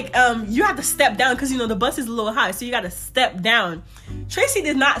I'm like, you have to step down because the bus is a little high, so you got to step down. Tracey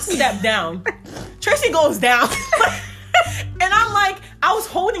did not step down. Tracey goes down, and I'm like, I was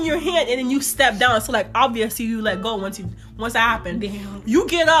holding your hand, and then you step down. So like, obviously you let go once that happened. Damn. You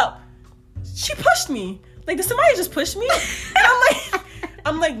get up. She pushed me. Like, did somebody just push me? And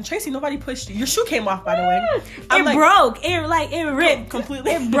I'm like, Tracey, nobody pushed you. Your shoe came off, by the way. It broke. It ripped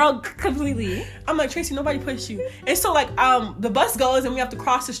completely. It broke completely. I'm like, Tracey, nobody pushed you. And so like, the bus goes and we have to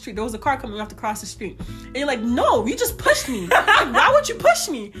cross the street. There was a car coming. We have to cross the street. And you're like, no, you just pushed me. Like, why would you push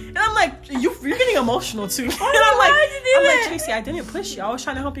me? And I'm like, you're getting emotional too. And I'm like, Tracey, I didn't push you. I was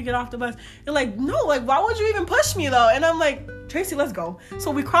trying to help you get off the bus. You're like, no, like, why would you even push me though? And I'm like, Tracey, let's go. So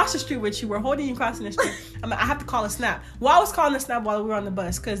we cross the street with you. We're holding you crossing the street. I have to call a snap. Well, I was calling a snap while we were on the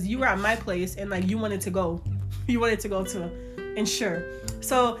bus because you were at my place and like you wanted to go. You wanted to go to Ensure.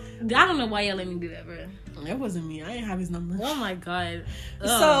 So I don't know why y'all let me do that, bro. It wasn't me. I didn't have his number. Oh my god.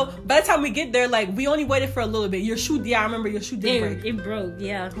 So by the time we get there, like, we only waited for a little bit. Your shoe, I remember your shoe did break. It broke,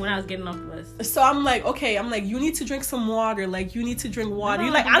 yeah, when I was getting off the bus. So I'm like, okay, you need to drink some water. Like, you need to drink water.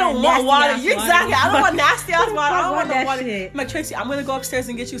 You're like, I don't want water. Exactly. I don't want nasty ass water. I don't want no water. Shit. I'm like, Tracy, I'm gonna go upstairs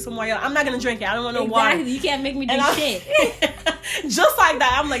and get you some water. I'm not gonna drink it. I don't want no water. You can't make me drink shit. Just like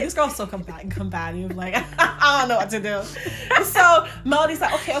that. I'm like, this girl's so combative. Like, I don't know what to do. So Melody's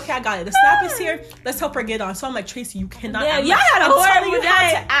like, okay, I got it. The snap is here. Let's help her get on. So I'm like, Tracy, you cannot. Yeah, y'all had a horrible day.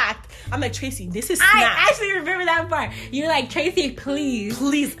 To act. I'm like, Tracy, this is snap. I actually remember that part. You're like, Tracy, please.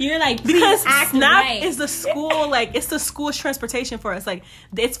 You're like, because act snap right. Is the school, like, it's the school's transportation for us. Like,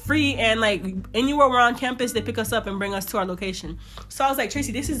 it's free, and like anywhere we're on campus, they pick us up and bring us to our location. So I was like,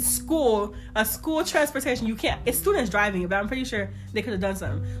 Tracy, this is a school transportation. You can't. It's students driving it, but I'm pretty sure they could have done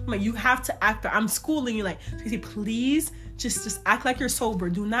something. I'm like, you have to act. I'm schooling you. Like, Tracy, please. Just act like you're sober.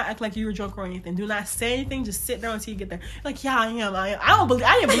 Do not act like you were drunk or anything. Do not say anything. Just sit there until you get there. Like, yeah, I am. I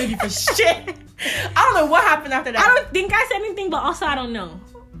didn't believe you for shit. I don't know what happened after that. I don't think I said anything, but also I don't know.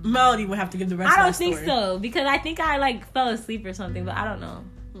 Melody would have to give the rest of the story. I don't think so, because I think I like fell asleep or something, but I don't know.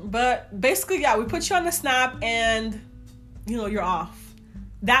 But basically, yeah, we put you on the snap and, you're off.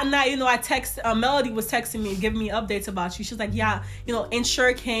 That night, I text, Melody was texting me, giving me updates about you. She's like, yeah,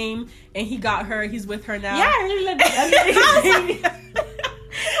 Insure came and he got her. He's with her now. Yeah, I really love that.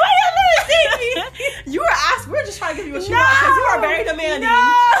 Why you You were asked. We were just trying to give you a shout because you are very demanding.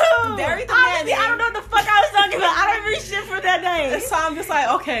 No, very demanding. Honestly, I don't know what the fuck I was talking about. I don't remember shit from that day. So I'm just like,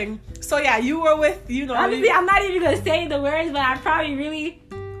 okay. So yeah, you were with, Honestly, I'm not even gonna say the words, but I probably really.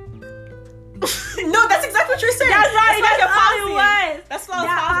 No, that's exactly what you're saying. That's right. That's all it was. That's what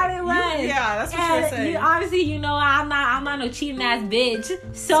it was. Yeah, that's what you're saying. Obviously, I'm not no cheating ass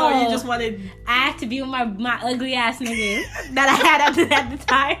bitch. So you just wanted. I had to be with my ugly ass nigga that I had at the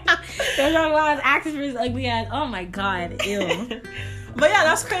time. That's why I was asking for his ugly ass. Oh my god, ew. But yeah,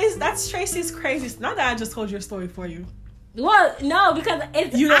 that's crazy. That's Tracy's crazy. Not that I just told your story for you. Well, no, because I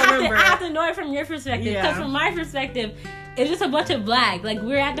have to know it from your perspective. Yeah. Because from my perspective, it's just a bunch of black. Like,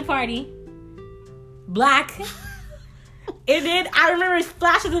 we're at the party. Black. And then I remember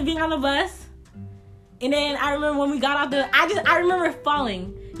flashes of being on the bus. And then I remember when we got off I remember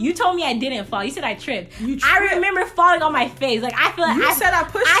falling. You told me I didn't fall. You said I tripped. I remember falling on my face. Like, I feel like you said I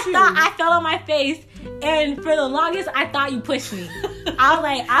pushed you. I thought I fell on my face. And for the longest, I thought you pushed me. I was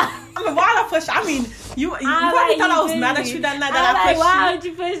like, why did I push you? I mean, you probably thought I was mad at you that night that I pushed you. Why would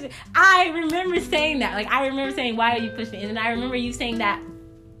you push me? I remember saying that. Like, I remember saying, why would you push me? And then I remember you saying that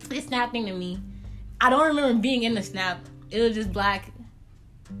this snap thing to me. I don't remember being in the snap. It was just black.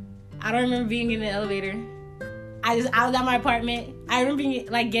 I don't remember being in the elevator. I was at my apartment. I remember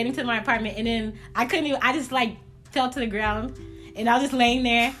getting to my apartment, and then I just fell to the ground, and I was just laying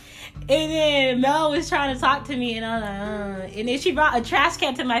there. And then Mel was trying to talk to me, and I was like, and then she brought a trash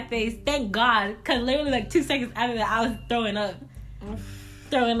can to my face. Thank God, because literally 2 seconds after that, I was throwing up. And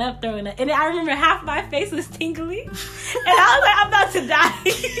then I remember half my face was tingly, and I was like, I'm about to die.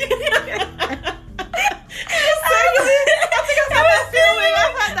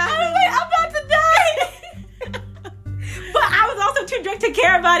 I'm about to die. But I was also too drunk to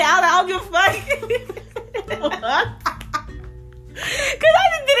care about it. I was like, I don't give a fuck. Because I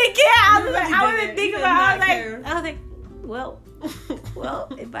just didn't care. I wasn't thinking about it. I was like, well,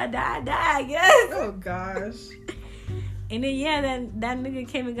 if I die, I die, I guess. Oh, gosh. And then, that nigga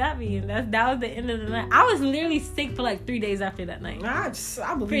came and got me. And that was the end of the night. I was literally sick for 3 days after that night. I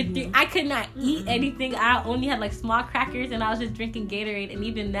believe you. I could not eat anything. I only had small crackers, and I was just drinking Gatorade. And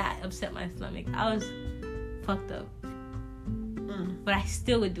even that upset my stomach. I was fucked up. But I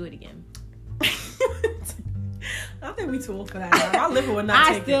still would do it again. I think we too old for that now. My liver would not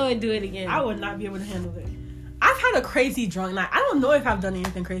take it. I still would do it again. I would not be able to handle it. I've had a crazy drunk night. I don't know if I've done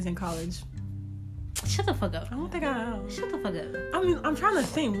anything crazy in college. Shut the fuck up. I don't think I have. Shut the fuck up. I mean, I'm trying to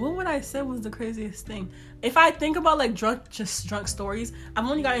think. What would I say was the craziest thing? If I think about drunk stories, I've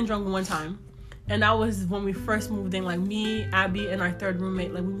only gotten drunk one time. And that was when we first moved in. Me, Abby, and our third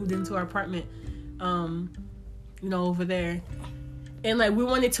roommate. We moved into our apartment, over there. And we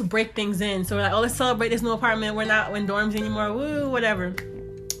wanted to break things in. So we're like, oh, let's celebrate this new apartment. We're not in dorms anymore. Woo, whatever.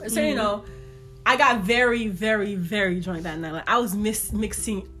 So, I got very, very, very drunk that night. I was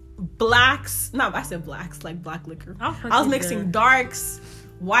mixing blacks. No, I said blacks, black liquor. I was mixing darks,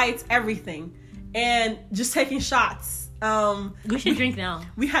 whites, everything. And just taking shots. We should drink now.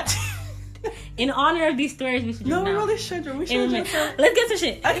 We had to. In honor of these stories, we should drink now. No, we really should drink. We should drink. Let's get some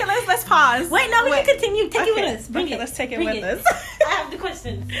shit. Okay, let's pause. Wait, no, we can continue. Take it with us. Bring it. Let's take it with us. I have the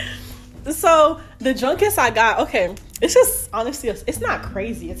questions. So, the drunkest I got, okay, it's just, honestly, it's not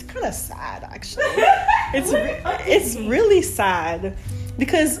crazy. It's kind of sad, actually. It's really sad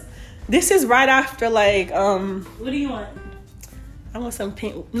because this is right after like What do you want? I want some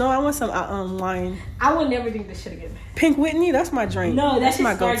pink. No, I want some wine. I would never drink this shit again. Pink Whitney, that's my drink. No, that's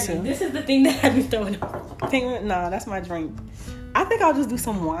my go-to. This is the thing that I've been throwing up. Pink, nah, that's my drink. I think I'll just do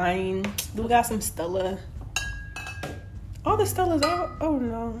some wine. We got some Stella. All the Stellas out. Oh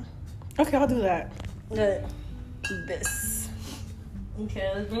no. Okay, I'll do that. Good. This.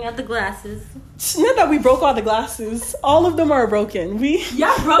 Okay, let's bring out the glasses. Not that we broke all the glasses. All of them are broken.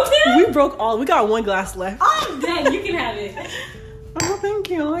 Y'all broke them? We broke all. We got one glass left. Oh, dang, you can have it. Oh, thank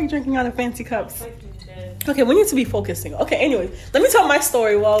you. I like drinking out of fancy cups. Okay, we need to be focusing. Okay, anyway, let me tell my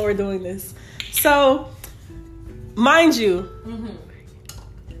story while we're doing this. So, mind you,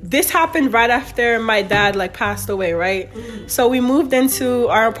 this happened right after my dad like passed away, right? So we moved into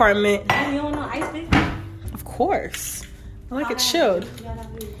our apartment. You want no ice, baby? Of course, I like it chilled.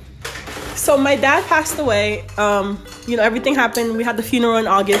 So my dad passed away. Everything happened. We had the funeral in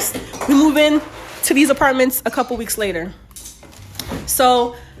August. We moved in to these apartments a couple weeks later.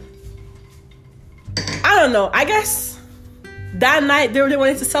 So I don't know. I guess that night they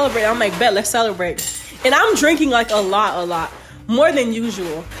wanted to celebrate. I'm like, bet, let's celebrate. And I'm drinking like a lot, more than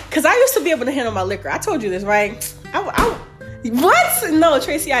usual. Cause I used to be able to handle my liquor. I told you this, right? What? No,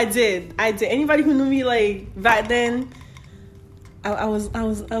 Tracey, I did. Anybody who knew me like back then, I was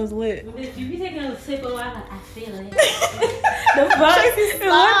lit. If you be taking a sip of wine, I feel it. The fuck?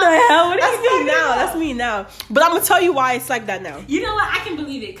 What the hell? What are you doing now? That's me now. But I'm gonna tell you why it's like that now. You know what? I can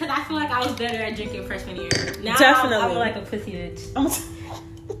believe it because I feel like I was better at drinking freshman year. Now Definitely. I'm like a pussy bitch.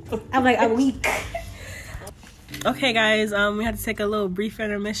 I'm like I'm weak. Okay, guys. We had to take a little brief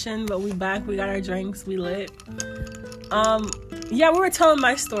intermission, but we back. We got our drinks. We lit. Yeah, we were telling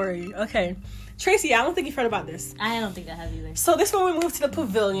my story. Okay. Tracey, I don't think you've heard about this. I don't think I have either. So this when we moved to the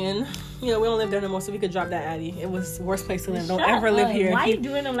pavilion. We don't live there anymore, so we could drop that Addy. It was the worst place to live. Don't ever live here. Why are you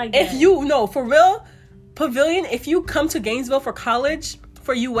doing them like that? For real, pavilion, if you come to Gainesville for college,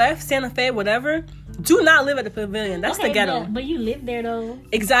 for UF, Santa Fe, whatever, do not live at the pavilion. That's the ghetto. But you lived there though.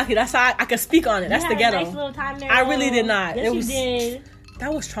 Exactly. That's how I could speak on it. That's the ghetto. A nice little time there. I really did not. Yes, you did.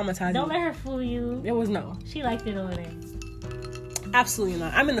 That was traumatizing. Don't let her fool you. It was no. She liked it over there. Absolutely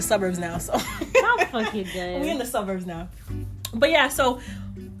not. I'm in the suburbs now, so. I'm fucking good. We in the suburbs now. But yeah, so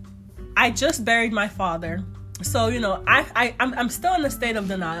I just buried my father. So, I'm still in the state of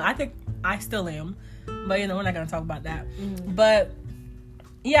denial. I think I still am. But, we're not going to talk about that. Mm-hmm. But,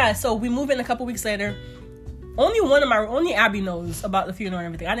 yeah, so we move in a couple weeks later. Only Abby knows about the funeral and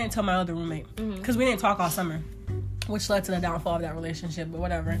everything. I didn't tell my other roommate. Because we didn't talk all summer. Which led to the downfall of that relationship, but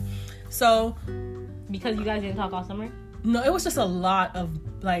whatever. So. Because you guys didn't talk all summer? No, it was just a lot of,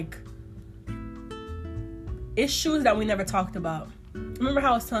 issues that we never talked about. Remember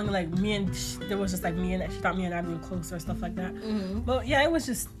how I was telling you, there was just, me and, she thought me and Abby were closer, stuff like that. Mm-hmm. But, yeah, it was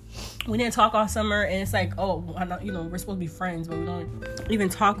just, we didn't talk all summer, and it's like, oh, I'm not, we're supposed to be friends, but we don't even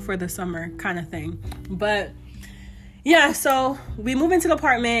talk for the summer kind of thing. But, yeah, so we move into the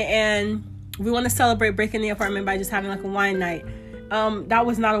apartment, and we want to celebrate breaking the apartment by just having, a wine night. That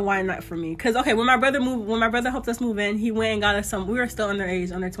was not a wine night for me. Cause when my brother helped us move in, he went and got us some, we were still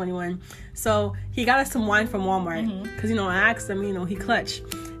underage, under 21. So he got us some wine from Walmart. Mm-hmm. Cause, I asked him, he clutched.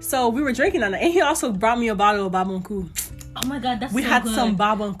 So we were drinking on it. And he also brought me a bottle of Babonku. Oh my God, that's we so had good. some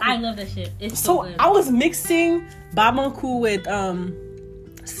Babonku. I love that shit. It's so good. I was mixing Babonku with,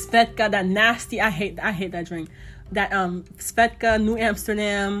 Svedka, that nasty, I hate that drink. That, Svedka, New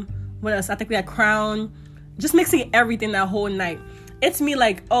Amsterdam, what else? I think we had Crown. Just mixing everything that whole night. It's me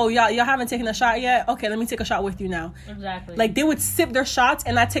oh, y'all haven't taken a shot yet? Okay, let me take a shot with you now. Exactly. They would sip their shots,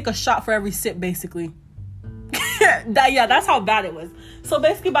 and I take a shot for every sip, basically. That's how bad it was. So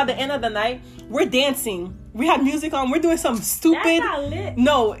basically, by the end of the night, we're dancing. We had music on. We're doing some stupid. That's not lit.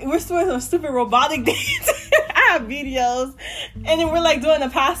 No, we're doing some stupid robotic dance. I have videos, and then we're doing the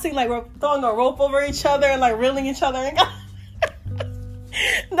passing, we're throwing a rope over each other and reeling each other.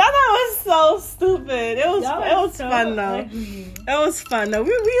 And that was so stupid. It was so fun though. Ugly. It was fun though.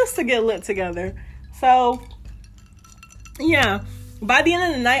 We used to get lit together. So yeah. By the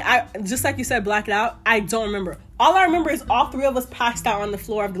end of the night, I just like you said, blacked out. I don't remember. All I remember is all three of us passed out on the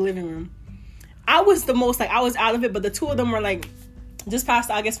floor of the living room. I was the most I was out of it, but the two of them were just passed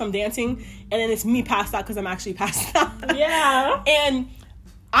out, I guess, from dancing, and then it's me passed out because I'm actually passed out. Yeah. And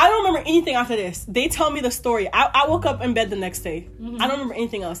I don't remember anything after this. They tell me the story. I woke up in bed the next day. Mm-hmm. I don't remember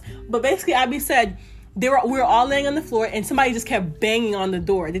anything else. But basically, Abby said we were all laying on the floor, and somebody just kept banging on the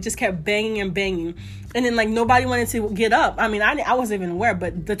door. They just kept banging and banging. And then, nobody wanted to get up. I mean, I wasn't even aware,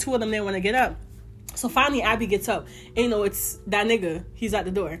 but the two of them didn't want to get up. So finally, Abby gets up. And, you know, it's that nigga. He's at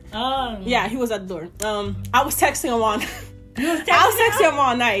the door. Oh. Yeah, he was at the door. I was texting him on... I was texting him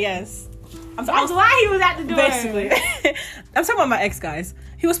all night, yes. That's why he was at the door. Basically. I'm talking about my ex, guys.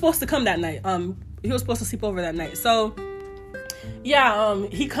 He was supposed to come that night. He was supposed to sleep over that night. So, yeah,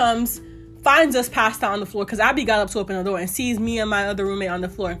 he comes, finds us passed out on the floor, because Abby got up to open the door and sees me and my other roommate on the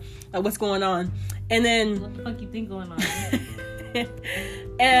floor. Like, what's going on? And then... What the fuck you think going on?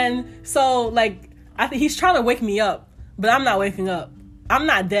 And so, like, I think he's trying to wake me up, but I'm not waking up. I'm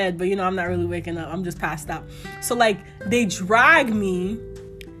not dead, but, you know, I'm not really waking up. I'm just passed out. So, like, they drag me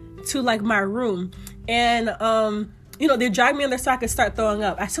to, like, my room. And, you know, they drag me in there so I could start throwing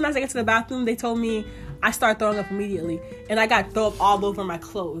up. As soon as I get to the bathroom, they told me I start throwing up immediately. And I got throw up all over my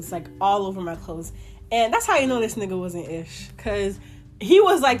clothes. Like, all over my clothes. And that's how you know this nigga wasn't ish. Because he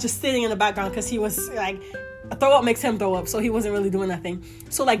was, like, just sitting in the background because he was, like... Throw up makes him throw up, so he wasn't really doing nothing.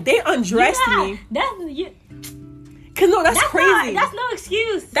 So, like, they undressed me. Cause no, that's crazy. That's no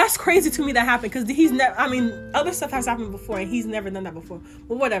excuse. That's crazy to me that happened, because he's never... I mean, other stuff has happened before, and he's never done that before.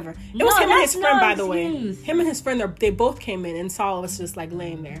 Well, whatever. It was him and his friend, by the way. Him and his friend, they both came in and saw us just, like,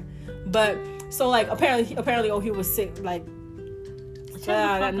 laying there. But, so, like, apparently, oh, he was sick, like...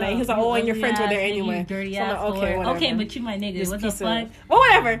 that night. He was like, oh, and your friends were there anyway. Dirty so ass like, okay, whatever. Okay, but you my nigga. What the fuck? Well,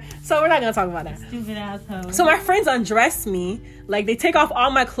 whatever. So we're not gonna talk about that. Stupid asshole. So my friends undress me. Like, they take off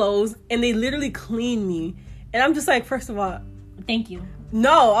all my clothes and they literally clean me. And I'm just like, first of all, thank you.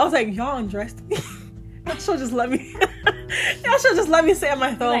 No, I was like, y'all undressed me. Y'all should just let me. Y'all should just let me sit on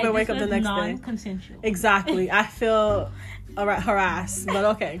my throne and wake up the next day. Non-consensual. Exactly. I feel harassed, but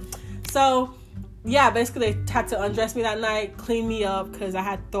okay. So. Yeah, basically they had to undress me that night, clean me up, because I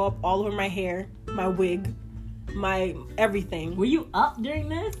had throw up all over my hair, my wig, my everything. Were you up during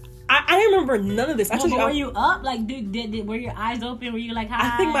this? I didn't remember none of this. Were you up? Like, were your eyes open? Were you like,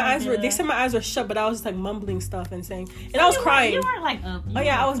 hi? I think my eyes were, they said my eyes were shut, but I was just like mumbling stuff and saying, and I was crying. You weren't like up. Oh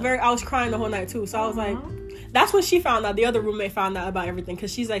yeah, I was crying the whole night too. So I was like, that's when she found out, the other roommate found out about everything,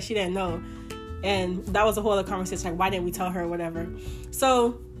 because she's like, she didn't know. And that was a whole other conversation, like, why didn't we tell her or whatever.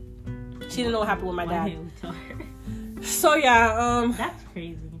 So... She didn't know what happened with my dad. So yeah, that's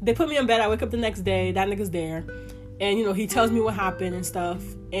crazy. They put me in bed. I wake up the next day. That nigga's there, and you know he tells me what happened and stuff.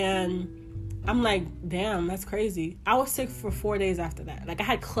 And I'm like, damn, that's crazy. I was sick for 4 days after that. Like I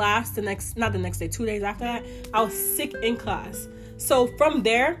had class not the next day, 2 days after that. I was sick in class. So from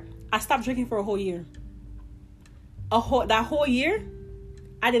there, I stopped drinking for a whole year. That whole year,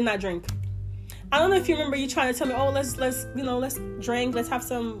 I did not drink. I don't know if you remember you trying to tell me, oh, let's drink, let's have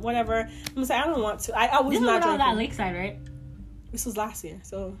some whatever. I'm gonna say I don't want to. I was not drinking. This was at Lakeside, right? This was last year,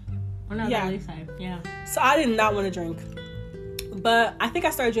 so. Oh no, yeah. Lakeside, yeah. So I did not want to drink, but I think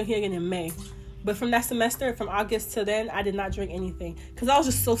I started drinking again in May. But from that semester, from August to then, I did not drink anything because I was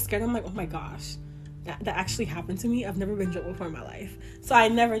just so scared. I'm like, oh my gosh, that actually happened to me. I've never been drunk before in my life, so I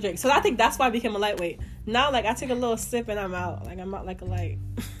never drink. So I think that's why I became a lightweight. Now, like I take a little sip and I'm out. Like I'm out like a light.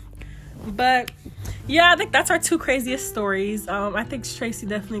 But yeah, I think that's our two craziest stories. I think Tracey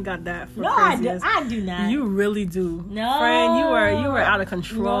definitely got that. For craziest. I do not. You really do. No, friend, you were out of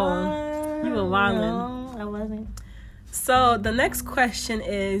control. No, you were wilding. No, I wasn't. So the next question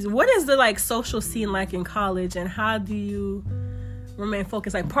is, what is the like social scene like in college, and how do you remain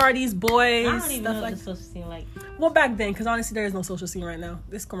focused? Like parties, boys, I don't even stuff know like what the social scene like. Well, back then, because honestly, there is no social scene right now.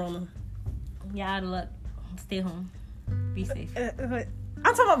 This Corona. Yeah, out of luck. Stay home. Be safe.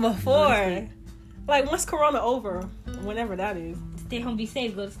 I'm talking about before. Like, once Corona over, whenever that is. Stay home, be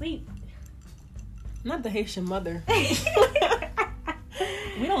safe, go to sleep. Not the Haitian mother. We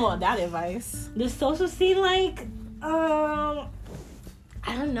don't want that advice. The social scene, like, I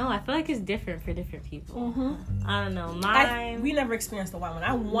don't know. I feel like it's different for different people. Mm-hmm. I don't know. We never experienced the white one.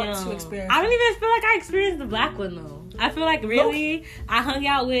 I want to experience I don't even feel like I experienced the black one, though. I feel like, really, I hung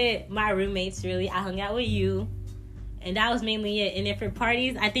out with my roommates, really. I hung out with you. And that was mainly it. And then for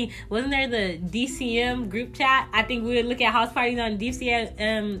parties, I think, wasn't there the DCM group chat? I think we would look at house parties on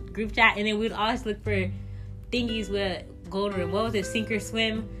DCM group chat, and then we'd always look for thingies with golden, what was it, sink or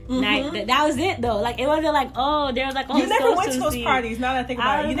swim night. That was it, though. Like, it wasn't like, oh, there was like a whole You never went to those parties, now that I think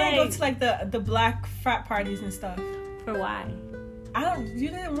about it. You didn't go to like the black frat parties and stuff. For why? You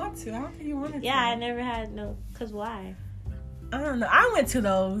didn't want to. I don't think you wanted to. Yeah, I never had, no, because why? I don't know. I went to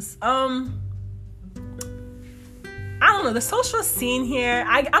those. I don't know, the social scene here,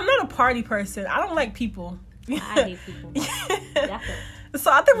 I'm not a party person. I don't like people. I hate people. So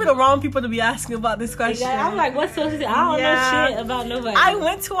I think we're the wrong people to be asking about this question. Yeah, I'm like, what's social? I don't know shit about nobody. I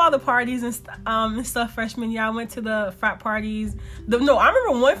went to all the parties and stuff freshman year. I went to the frat parties. I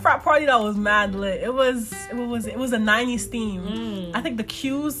remember one frat party that was mad lit. It was a 90s theme. I think the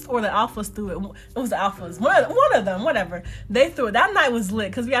Qs or the Alphas threw it. It was the Alphas. One of them, whatever. They threw it. That night was lit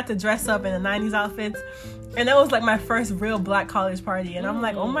because we had to dress up in the 90s outfits. And that was like my first real black college party. And I'm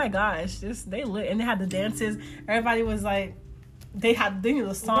like, oh my gosh, they lit. And they had the dances. Everybody was like, they knew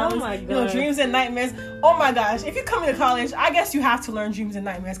the songs, Dreams and Nightmares. Oh my gosh, if you come into college, I guess you have to learn Dreams and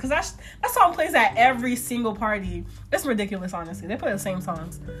Nightmares because that song plays at every single party. It's ridiculous, honestly. They play the same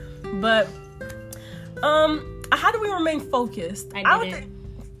songs. But how do we remain focused? I didn't.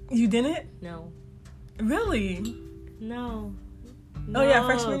 You didn't? No. Really? No. Oh yeah,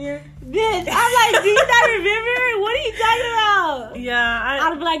 freshman year? Bitch, I'm like, do you not remember? What are you talking about? Yeah,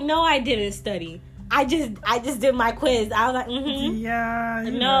 I'd be like, no, I didn't study. I just did my quiz. I was like, Yeah.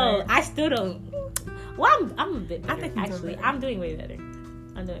 No, right. I still don't. Well, I'm a bit better. I think actually, I'm doing way better.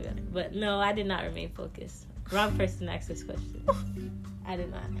 I'm doing better. But no, I did not remain focused. Wrong person asked this question. I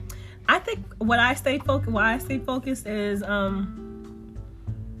did not. I think why I stayed focused is I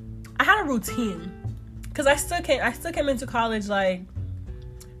had a routine. Cause I still came into college like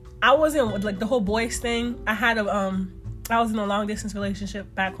I wasn't like the whole boys thing. I was in a long distance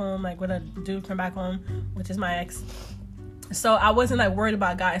relationship back home, like with a dude from back home, which is my ex. So I wasn't like worried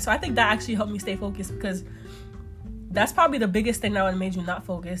about guys. So I think that actually helped me stay focused because that's probably the biggest thing that would have made you not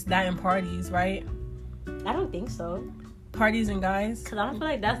focus. That and parties, right? I don't think so. Parties and guys. Cause I don't feel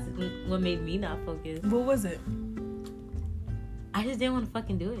like that's what made me not focus. What was it? I just didn't want to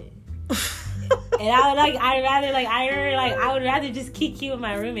fucking do it. And I would rather just kick you with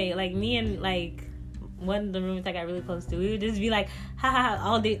my roommate, like me and like one of the roommates I got really close to. We would just be like, ha ha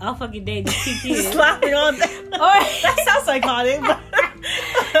ha, all fucking day, just kick you. Slapping all day. That sounds psychotic.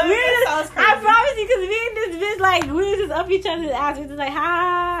 I promise you, because me and this bitch, like, we were just up each other's ass. We were just like,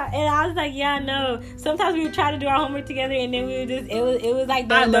 ha, and I was like, yeah, no. Sometimes we would try to do our homework together, and then we would just, it was like,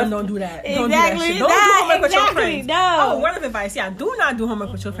 don't do that. Exactly. Don't do that shit. Don't do homework with your friends. No. Oh, word of advice. Yeah, do not do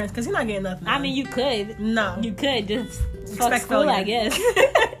homework with your friends, because you're not getting nothing. I mean, you could. No. You could. Just fuck Expect school, failure. I guess.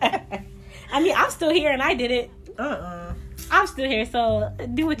 I mean, I'm still here, and I did it. I'm still here, so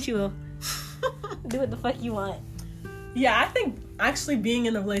do what you will. Do what the fuck you want. Yeah, I think actually being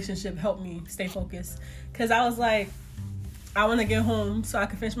in a relationship helped me stay focused. Because I was like, I want to get home so I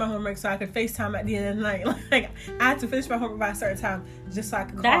could finish my homework so I could FaceTime at the end of the night. Like, I had to finish my homework by a certain time just so I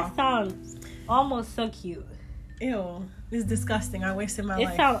could call. That sounds almost so cute. Ew. It's disgusting. I wasted my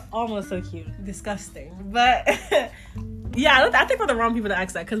life. It sounds almost so cute. Disgusting. But, yeah, I think we're the wrong people to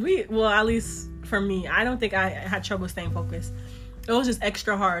ask that. Because at least for me, I don't think I had trouble staying focused. It was just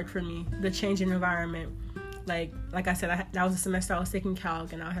extra hard for me, the change in environment. Like I said, that was a semester I was taking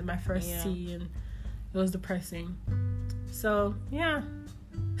calc and I had my first C and it was depressing. So, yeah.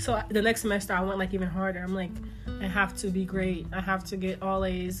 So the next semester I went like even harder. I'm like, I have to be great. I have to get all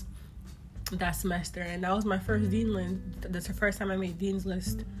A's that semester. And that was my first dean list. That's the first time I made dean's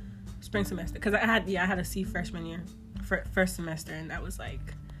list spring semester. Because I had a C freshman year, first semester. And that was like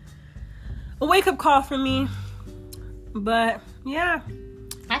a wake-up call for me. But, yeah.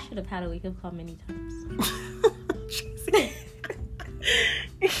 I should have had a wake-up call many times.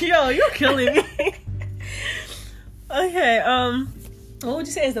 Yo, you're killing me. Okay, what would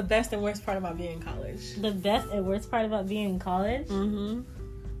you say is the best and worst part about being in college? The best and worst part about being in college? Mm-hmm.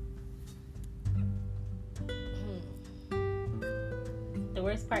 The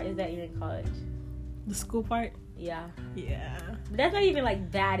worst part is that you're in college. The school part? Yeah. Yeah. But that's not even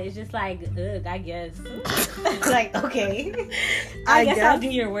like bad. It's just like, ugh, I guess. Like, okay. I guess I'll do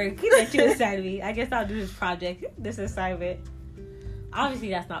your work that you assigned me. I guess I'll do this project, this assignment. Obviously,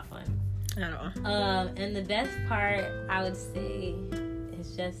 that's not fun. At all. And the best part, I would say,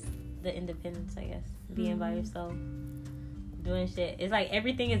 is just the independence, I guess. Being by yourself. Doing shit. It's like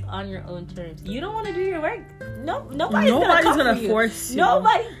everything is on your own terms. You don't want to do your work. Nobody's gonna force you.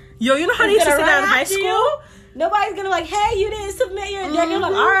 Nobody. Yo, you know how they used to say that in high school? Nobody's gonna like, hey, you didn't submit your deck. I'm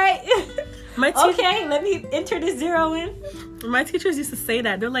like, all right. Okay, let me enter this 0 in. My teachers used to say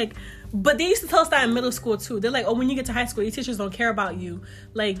that. They're like, but they used to tell us that in middle school too. They're like, oh, when you get to high school, your teachers don't care about you.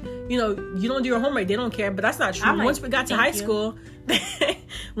 Like, you know, you don't do your homework, they don't care. But that's not true. Once we got to high school,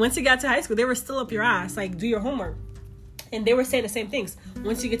 they were still up your ass. Like, do your homework. And they were saying the same things.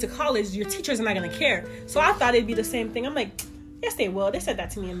 Once you get to college, your teachers are not gonna care. So I thought it'd be the same thing. I'm like, yes, they will. They said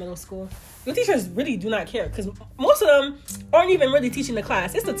that to me in middle school. Your teachers really do not care because most of them aren't even really teaching the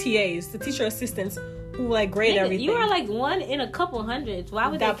class. It's the TAs, the teacher assistants, who who like grade everything. You are like one in a couple hundreds. Why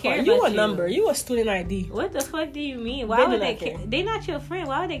would they care about you? You a number. You a student ID. What the fuck do you mean? Why would they care? They not your friend.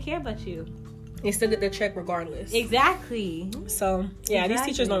 Why would they care about you? They still get their check regardless. Exactly. So yeah, these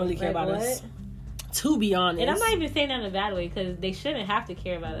teachers don't really care about us. To be honest. And I'm not even saying that in a bad way, because they shouldn't have to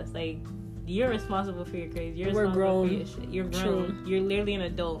care about us. Like, you're responsible for your grades. You're responsible for your shit. You're grown. True. You're literally an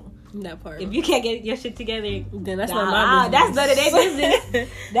adult. That part. If you can't get your shit together, then that's not my business. That's none of their business.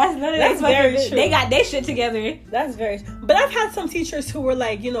 That's none of their business. They got their shit together. That's very true. But I've had some teachers who were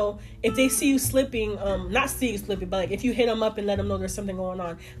like, you know, if they see you slipping, not see you slipping, but like if you hit them up and let them know there's something going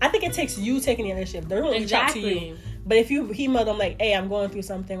on. I think it takes you taking the initiative. They're going to reach out to you. But if you email them like, hey, I'm going through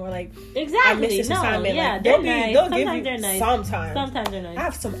something, or like, I missed this assignment, yeah, like, they'll give you nice. Sometimes they're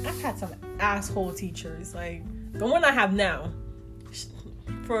nice. I've had some asshole teachers. Like the one I have now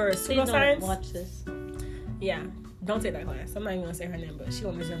for pseudoscience. Watch this. Yeah, don't take that class. I'm not even gonna say her name, but she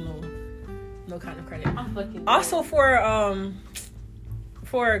don't deserve no kind of credit. I'm fucking also for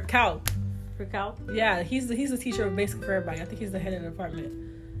Cal. For Cal? Yeah, he's the teacher basically for everybody. I think he's the head of the department.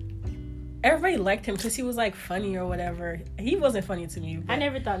 Everybody liked him because he was like funny or whatever. He wasn't funny to me. I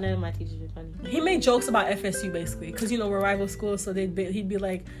never thought none of my teachers were funny. He made jokes about FSU basically because, you know, we're rival schools, so he'd be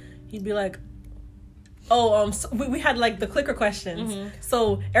like, oh, so we had like the clicker questions. Mm-hmm.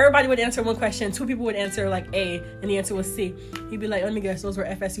 So everybody would answer one question, 2 people would answer like A, and the answer was C. He'd be like, let me guess, those were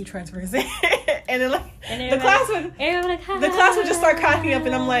FSU transfers. And then like the class would just start cracking up,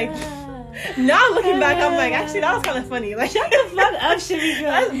 and I'm like, now looking back, I'm like, actually that was kind of funny. Like, shut the fuck up, Shimmy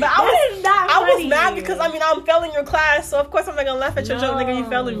girl. But I was mad because I mean I'm failing your class, so of course I'm not gonna laugh at your joke, nigga. You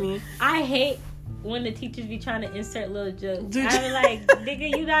failing me. I hate when the teachers be trying to insert little jokes. I'm like,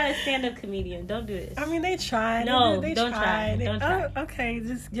 nigga, you not a stand-up comedian. Don't do this. I mean, they tried. No, they don't try. Don't try. Oh, okay,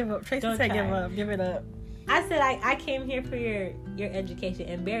 just give up. Tracy said give up. Give it up. I said I came here for your education,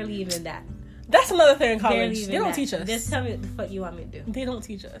 and barely even that. That's another thing in college. They don't teach us. Just tell me what the fuck you want me to do. They don't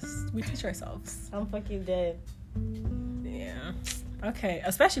teach us. We teach ourselves. I'm fucking dead. Yeah. Okay,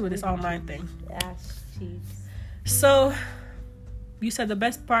 especially with this online thing. Ass cheeks. So, you said the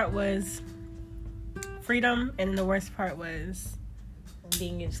best part was freedom, and the worst part was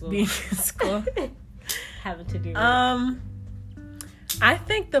being in school. Having to do that. I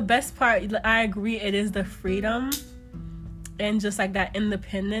think the best part, I agree, it is the freedom and just like that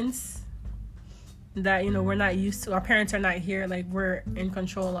independence that, you know, we're not used to. Our parents are not here. Like, we're in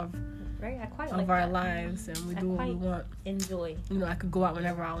control of our lives, and we do what we want. Enjoy. You know, I could go out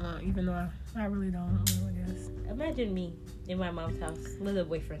whenever I want, even though I really don't. I guess. Imagine me in my mom's house with a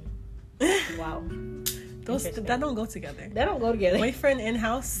boyfriend. Wow. That don't go together. That don't go together. Boyfriend in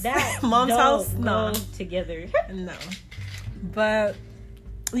house, that mom's house, no. Together. No. But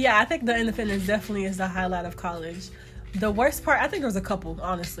yeah, I think the independence definitely is the highlight of college. The worst part, I think there's a couple,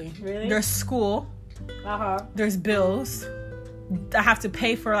 honestly. Really? There's school. Uh-huh. There's bills. I have to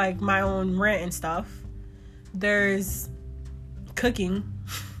pay for like my own rent and stuff. There's cooking.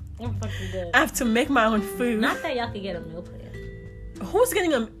 I'm fucking dead. I have to make my own food. Not that y'all could get a meal plan. Who's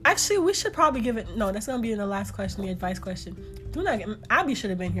getting a... Actually, we should probably give it... No, that's going to be in the last question, the advice question. Abby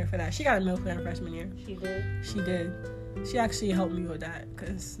should have been here for that. She got a meal plan freshman year. She did? She did. She actually helped me with that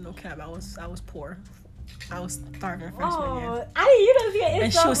because, no cap, I was poor. I was starving freshman year. You don't see it.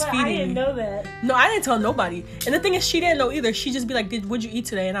 And she was feeding me. I didn't know that. No, I didn't tell nobody. And the thing is, she didn't know either. She'd just be like, what'd you eat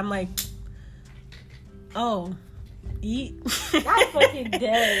today? And I'm like, oh, eat? I'm fucking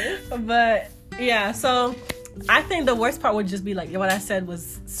dead. But, yeah, so... I think the worst part would just be like what I said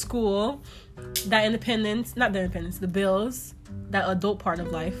was school, that independence, not the independence, the bills, that adult part of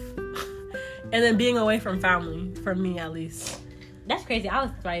life, and then being away from family, for me at least. That's crazy. I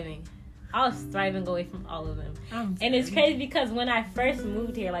was thriving away from all of them. And it's crazy because when I first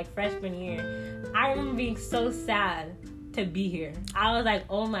moved here, like freshman year, I remember being so sad to be here. I was like,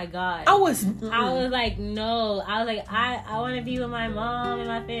 oh my God. I was like, no. I was like, I want to be with my mom and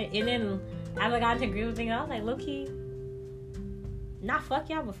my family. And then as I got into group thing, I was like, low key, not fuck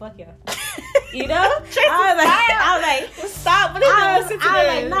y'all, but fuck y'all. You know? I was like, stop. I was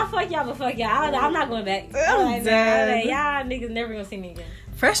like, not fuck y'all, but fuck y'all. I'm not going back. I was like, y'all niggas never gonna see me again.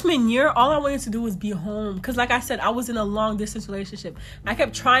 Freshman year, all I wanted to do was be home. Because like I said, I was in a long distance relationship. I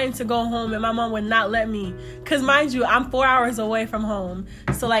kept trying to go home and my mom would not let me. Because mind you, I'm 4 hours away from home.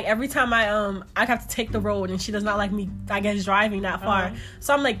 So like every time I have to take the road and she does not like me, I guess, driving that far. Uh-huh.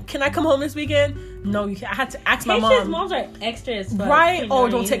 So I'm like, can I come home this weekend? No, you can't. I had to ask my mom. Moms are extra as fuck. Right? Oh,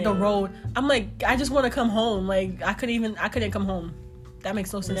 don't take the road. I'm like, I just want to come home. Like I couldn't come home. That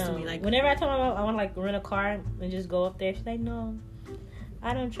makes no sense to me. Like whenever I tell my mom I want to like rent a car and just go up there, she's like, no.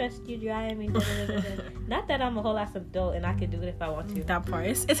 I don't trust you driving me. Not that I'm a whole ass adult and I can do it if I want to. That part.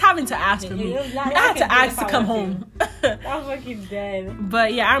 It's having to ask for me. I had to ask to come home. I'm fucking dead.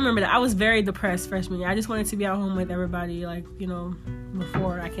 But yeah, I remember that. I was very depressed freshman year. I just wanted to be at home with everybody, like, you know,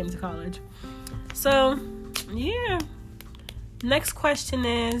 before I came to college. So, yeah. Next question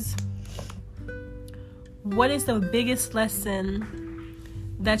is, what is the biggest lesson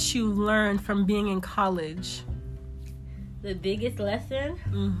that you learned from being in college? The biggest lesson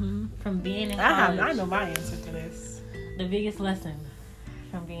from being in college. I know my answer to this. The biggest lesson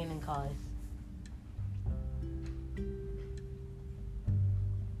from being in college.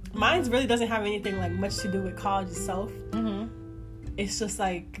 Mine really doesn't have anything like much to do with college itself. It's just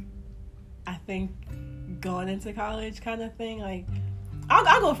like, I think going into college kind of thing. Like,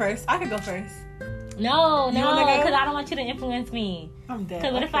 I'll go first. I could go first. No, because I don't want you to influence me. I'm dead.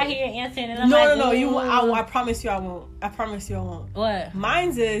 Because what if I hear your answer and then I'm No. I promise you I won't. What?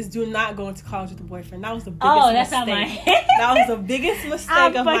 Mine's is do not go into college with a boyfriend. That was the biggest mistake. That's not mine. That was the biggest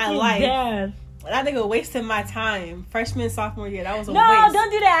mistake of my life. Dead. That nigga wasted my time. Freshman, sophomore year. That was a waste. No,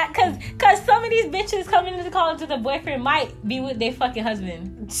 don't do that. Cause some of these bitches coming into college with a boyfriend might be with their fucking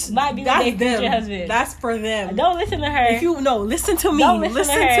husband. Might be with their future husband. That's for them. Don't listen to her. Listen to me.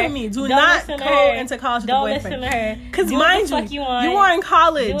 Listen to me. Do not go into college with a boyfriend. Don't listen to her. Because mind you are in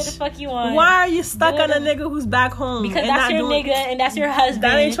college. Do what the fuck you want. Why are you stuck on a nigga who's back home? Because that's your nigga and that's your husband.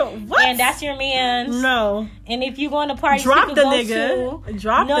 That ain't your... What? And that's your man. No. And if you go on a party, drop the nigga.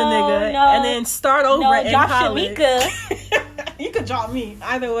 And then start over in college. Shamika. You could drop me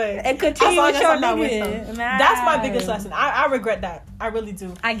either way. And continue with your nigga. That's my biggest lesson. I regret that. I really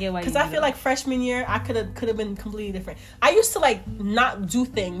do. I get why. Because I feel like freshman year I could have been completely different. I used to like not do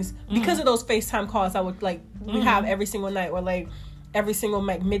things because of those FaceTime calls I would like we have every single night or like every single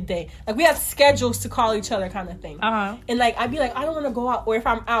like midday. Like we had schedules to call each other kind of thing. And like I'd be like, I don't want to go out, or if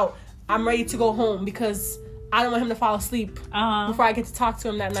I'm out, I'm ready to go home because I don't want him to fall asleep before I get to talk to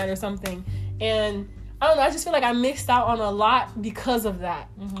him that night or something. And I don't know, I just feel like I missed out on a lot because of that.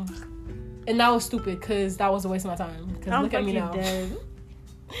 And that was stupid because that was a waste of my time. Because look at me now. Dead.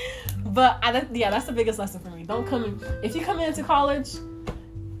 But that's the biggest lesson for me. Don't come in. If you come into college,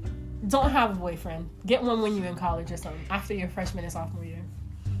 don't have a boyfriend. Get one when you're in college or something. After your freshman and sophomore year.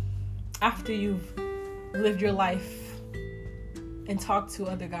 After you've lived your life and talked to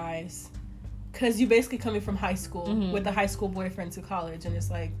other guys. Because you basically coming from high school with a high school boyfriend to college. And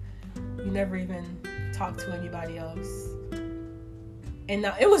it's like, you never even talk to anybody else. And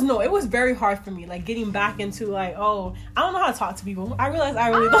now it was very hard for me, like getting back into like, I don't know how to talk to people. I realized I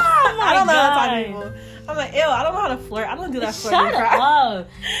really don't. I don't know how to talk to people. I'm like, I don't know how to flirt. I don't do that flirting. Shut up.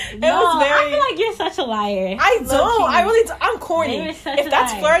 I feel like you're such a liar. I don't. I really do. I'm corny. If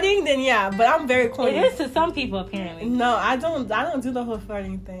that's flirting, then yeah. But I'm very corny. It is to some people apparently. No, I don't do the whole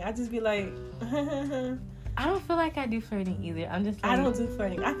flirting thing. I just be like. I don't feel like I do flirting either. I'm just. Like, I don't do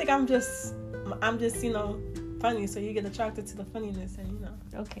flirting. I think I'm just funny, so you get attracted to the funniness, and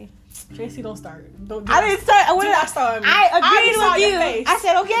Okay. Tracey, don't start. I didn't start. Do not start with me. I agreed with you. I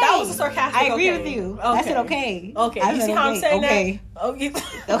said okay. That was a sarcastic. I agree with you. Okay. I said okay. Okay. You see how I'm saying that? Okay.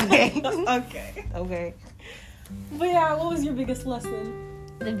 Okay. Okay. Okay. But yeah, what was your biggest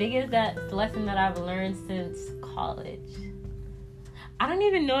lesson? The biggest lesson that I've learned since college. I don't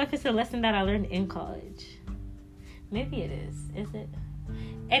even know if it's a lesson that I learned in college. Maybe it is. Is it?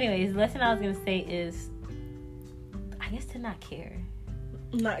 Anyways, the lesson I was going to say is, I guess to not care.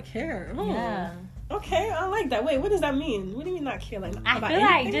 Not care? Oh. Yeah. Okay, I like that. Wait, what does that mean? What do you mean not care? Like, I feel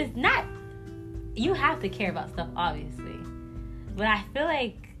anything? like just not... You have to care about stuff, obviously. But I feel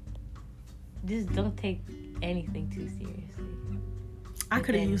like just don't take anything too seriously. I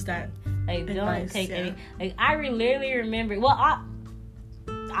could have used that. Like, don't take any... Like, I literally remember... Well, I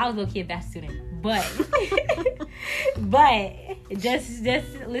was low-key a bad student. But just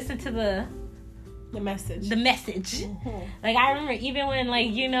listen to the message. The message. Like I remember even when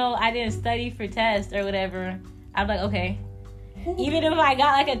I didn't study for tests or whatever, I'd be like, okay. Even if I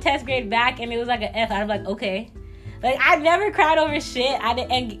got like a test grade back and it was like an F, I'd be like, okay. Like I never cried over shit.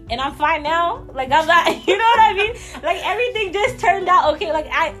 And I'm fine now. Like I'm not, you know what I mean? Like everything just turned out okay.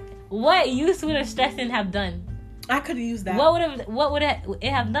 Like what use would a stressing have done? I could have used that. What would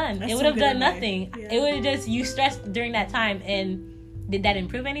it have done? That's it would have done advice. nothing. Yeah. It would have just, you stressed during that time, and did that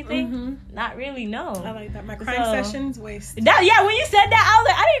improve anything? Not really, no. I like that. My crying sessions waste. When you said that, I was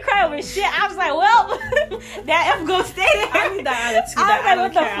like, I didn't cry over shit. I was like, well, that F gonna stay there. I need that attitude. I was like,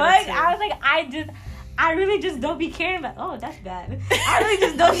 what the fuck? I was like, I really just don't be caring about. Oh, that's bad. I really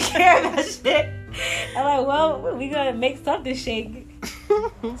just don't care about shit. I'm like, well, we gonna make something shake.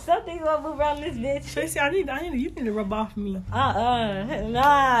 Something's gonna move around this bitch. Tracey, you need to rub off me.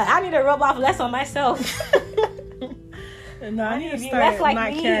 Nah. I need to rub off less on myself. No, I need to start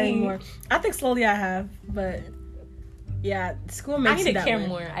not caring more. I think slowly I have, but yeah, school makes me that way. I need to care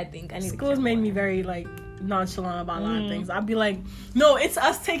more, I think. School's made me very, like, nonchalant about a lot of things. I'd be like, no, it's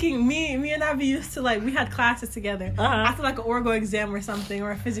us taking me and Abby used to, like, we had classes together. After, like, an orgo exam or something,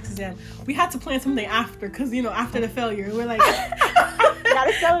 or a physics exam, we had to plan something after, because, you know, after the failure, we're like, we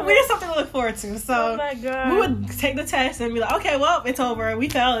had something to look forward to. So, oh my God. we would take the test and be like, okay, well, it's over. We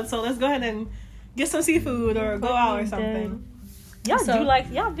failed, so let's go ahead and get some seafood or go out or something. Y'all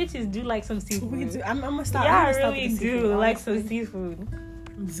bitches do like some seafood. We do. I'm gonna stop. Y'all really do like some seafood.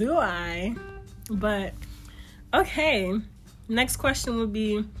 Do I? But okay. Next question would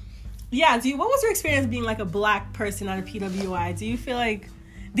be, what was your experience being like a black person at a PWI? Do you feel like,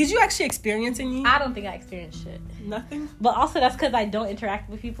 did you actually experience any? I don't think I experienced shit. Nothing. But also that's because I don't interact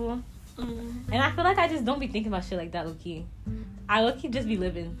with people, and I feel like I just don't be thinking about shit like that. Low key, I low key just be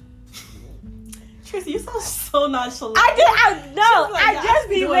living. Tracey, you sound so nonchalant. I just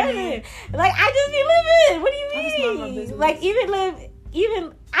be living. Like, I just be living. What do you mean? Like,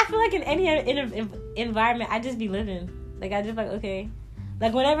 even, I feel like in any environment, I just be living. Like, I just like, okay.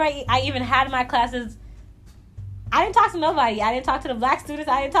 Like, whenever I even had my classes, I didn't talk to nobody. I didn't talk to the black students.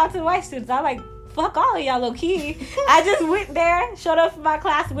 I didn't talk to the white students. I'm like, fuck all of y'all, low key. I just went there, showed up for my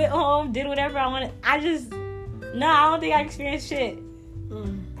class, went home, did whatever I wanted. I don't think I experienced shit.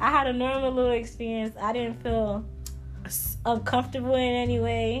 I had a normal little experience. I didn't feel uncomfortable in any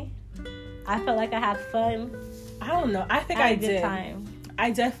way. I felt like I had fun. I don't know. I think I did. Good time. I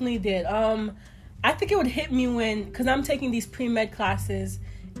definitely did. I think it would hit me because I'm taking these pre-med classes,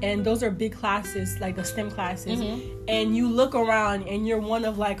 and those are big classes, like the STEM classes, and you look around and you're one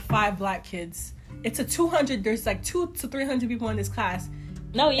of like 5 black kids. It's there's like 200 to 300 people in this class.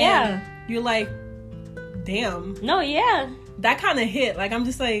 No, yeah. And you're like, damn. No, yeah. That kind of hit. Like, I'm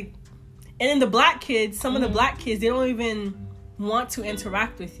just like, and then the black kids, some of the black kids, they don't even want to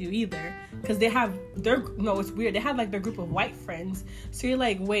interact with you either, because they have it's weird. They have like their group of white friends. So you're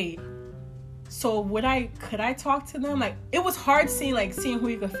like, wait, so could I talk to them? Like, it was hard seeing who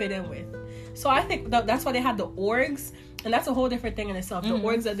you could fit in with. So I think that's why they had the orgs, and that's a whole different thing in itself. The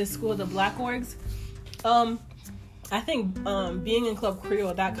orgs at this school, the black orgs. I think being in Club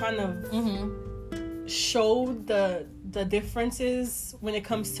Creole, that kind of showed the differences when it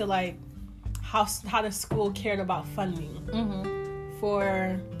comes to like how the school cared about funding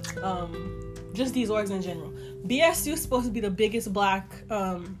for just these orgs in general. BSU is supposed to be the biggest black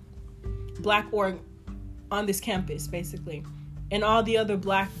org on this campus, basically, and all the other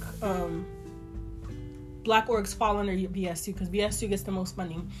black orgs fall under BSU because BSU gets the most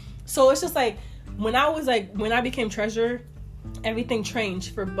funding. So it's just like when I became treasurer, everything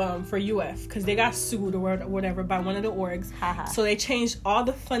changed for UF because they got sued or whatever by one of the orgs. So they changed all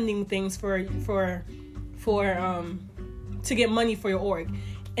the funding things for to get money for your org.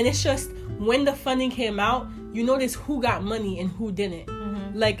 And it's just when the funding came out, you notice who got money and who didn't.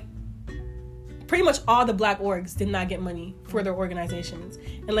 Like, pretty much all the black orgs did not get money for their organizations.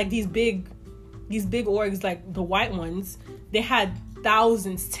 And like these big orgs, like the white ones, they had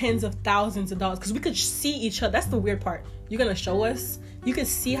thousands, tens of thousands of dollars, because we could see each other. That's the weird part. You're gonna show us, you could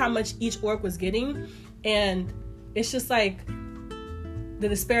see how much each org was getting, and it's just like the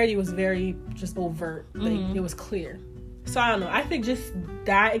disparity was very just overt. Like, it was clear. So I don't know, I think just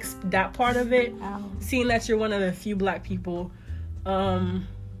that part of it, seeing that you're one of the few black people,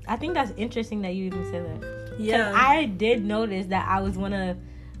 I think that's interesting that you even said that. Yeah, I did notice that I was one of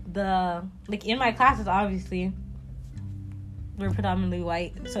the, like, in my classes, obviously we're predominantly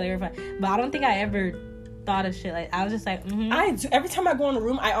white, so they were fine. But I don't think I ever thought of shit like, I was just like, I do. Every time I go in a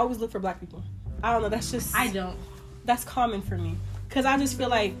room, I always look for black people. I don't know. That's just, I don't. That's common for me, because I just feel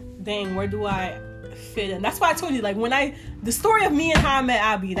like, dang, where do I fit in? That's why I told you, like, the story of me and how I met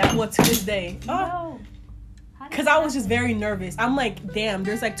Abby, that was to this day. Because I was just very nervous. I'm like, damn,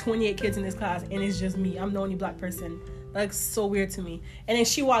 there's like 28 kids in this class, and it's just me. I'm the only black person. Like, so weird to me. And then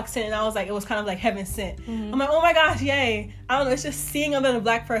she walks in, and I was like, it was kind of like heaven sent. I'm like, oh my gosh, yay. I don't know, it's just seeing another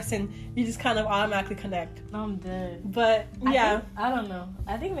black person, you just kind of automatically connect. I'm dead. But yeah, I don't know.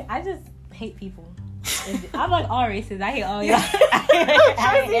 I think I just hate people. I'm like all races. I hate all y'all.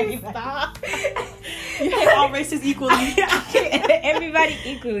 I hate everybody. Stop. You hate all races equally. I hate everybody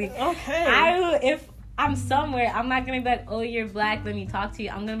equally. Okay. I'm somewhere, I'm not gonna be like, oh, you're black, let me talk to you.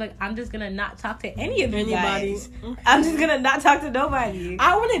 I'm gonna be like, I'm just gonna not talk to any of you guys. I'm just gonna not talk to nobody.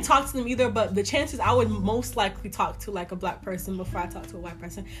 I wouldn't talk to them either, but the chances I would most likely talk to like a black person before I talk to a white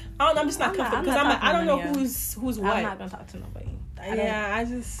person. I'm just not comfortable because I don't know who's what. I'm not gonna talk to nobody.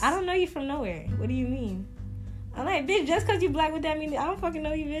 I don't know you from nowhere. What do you mean? I'm like, bitch, just because you black, what that mean? I don't fucking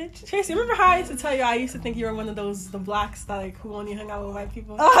know you, bitch. Tracey, remember how I used to tell you I used to think you were one of the blacks that, like, who only hung out with white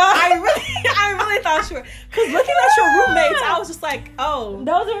people? I really thought you were. Because looking at your roommates, I was just like, oh.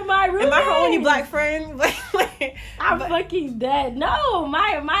 Those are my roommates. Am I her only black friend? I'm fucking dead. No,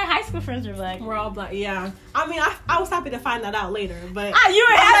 my high school friends are black. We're all black, yeah. I mean, I was happy to find that out later, but... you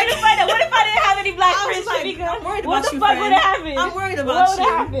were happy to find out. What if I didn't have any black friends, Shamika? I'm worried what about the you, fuck friend. would have happened? I'm worried about what you.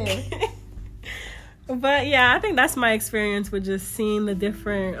 What would have happened? But yeah, I think that's my experience with just seeing the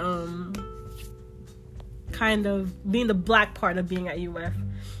different kind of being the black part of being at UF.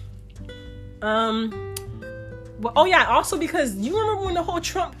 Well, oh yeah, also because you remember when the whole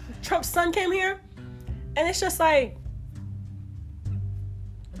Trump's son came here, and it's just like,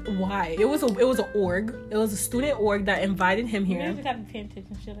 why? It was an org. It was a student org that invited him here. You just have to pay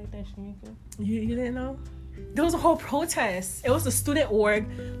attention shit like that, Shamika. You didn't know? There was a whole protest. It was a student org,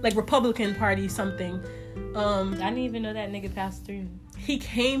 like Republican Party something. I didn't even know that nigga passed through. He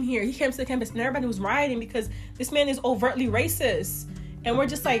came here. He came to the campus, and everybody was rioting because this man is overtly racist. And we're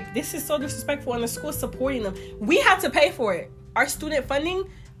just like, this is so disrespectful, and the school's supporting them. We had to pay for it. Our student funding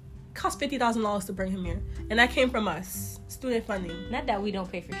cost $50,000 to bring him here, and that came from us. Student funding. Not that we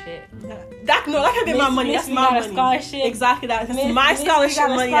don't pay for shit. That could be my money. That's my money. Scholarship. Exactly that. That's my scholarship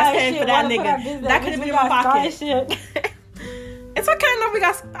money that's paying for that nigga. That could have been in my pocket. It's okay. No, we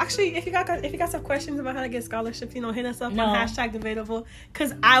got actually. If you got some questions about how to get scholarships, hit us up on #debatable.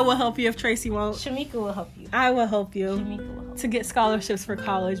 Cause I will help you if Tracey won't. Shamika will help you. I will help you. Shamika will help to get scholarships for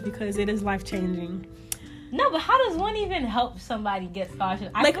college because it is life changing. No, but how does one even help somebody get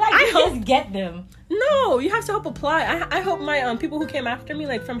scholarships? I feel like you just get them. No, you have to help apply. I hope my people who came after me,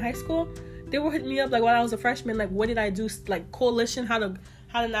 like from high school, they were hitting me up like when I was a freshman, like what did I do, like coalition, how to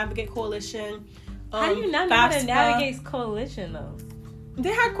navigate coalition. How do you not know how to navigate coalition though?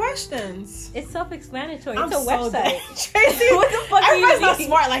 They had questions. It's self-explanatory. It's a website. Tracy, what the fuck everybody's not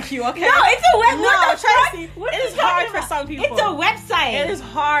smart like you, okay? No, it's a website. No, Tracy, it is hard for some people. It's a website. It is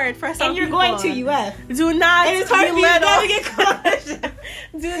hard for some people. And you're going to UF. Do not and it's hard for you to navigate coalition.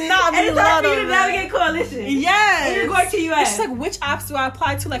 Do not be and it's hard for you to navigate coalition. Yes. And you're going to UF. It's just like, which apps do I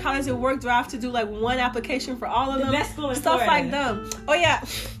apply to? Like, how does it work? Do I have to do like one application for all of them? The best school in Stuff Florida. like them. Oh yeah.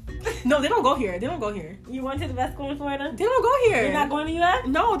 No, they don't go here. You went to the best school in Florida? They don't go here. You're not going to UF?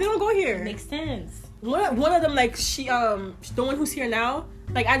 No, they don't go here. Makes sense. One of them, like, she, the one who's here now,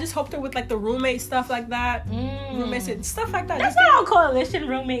 like, I just helped her with, like, the roommate stuff like that. Roommates and stuff like that. That's not all coalition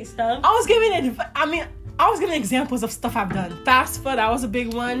roommate stuff. I was giving examples of stuff I've done. FAFSA, that was a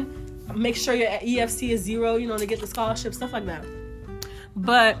big one. Make sure your EFC is 0, to get the scholarship, stuff like that.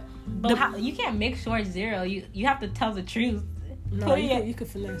 But you can't make sure it's 0. You have to tell the truth. No, you could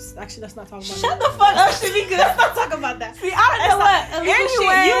finesse. Actually, let's not talk about that. Shut the fuck up, Shamika. Let's not talk about that. See, I don't know what illegal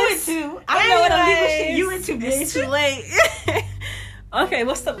shit you into. I don't know what illegal shit you into, bitch. It's too late. Okay,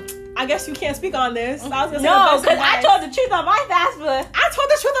 I guess you can't speak on this. I was gonna say no, because I told the truth on my FAFSA. I told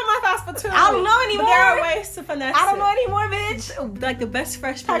the truth on my FAFSA too. I don't know anymore. But there are ways to finesse. I don't know anymore, bitch. Like the best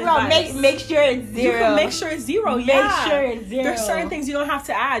freshman talking about make sure it's 0. You can make sure it's 0. Make sure it's 0. There's certain things you don't have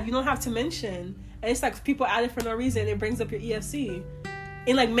to add. You don't have to mention. And it's like people add it for no reason. It brings up your EFC.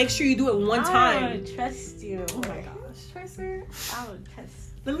 And like make sure you do it one time. I don't trust you. Oh my gosh, Tracer. I don't trust.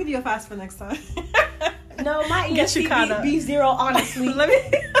 Let me do a fast for next time. No, my EFC be 0 honestly.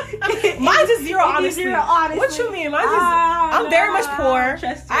 Mine's is 0 honestly. What you mean? Mine's is I'm very much poor.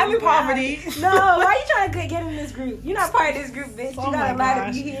 I'm in poverty. No, why are you trying to get in this group? You're not part of this group, bitch. Oh you gotta lie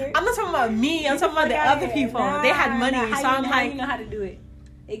to be here. I'm not talking about me. I'm talking about the other people. They had money, so I'm like, how you know how to do it?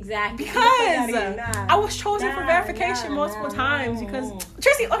 Exactly. Because I was chosen for verification multiple times. Because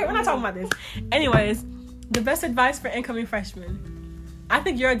Tracy, okay, we're not talking about this. Anyways, the best advice for incoming freshmen. I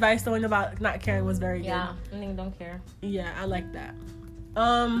think your advice, the one about not caring, was very good. Yeah, I think don't care. Yeah, I like that.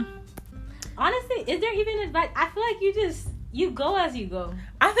 Honestly, is there even advice? I feel like you go as you go.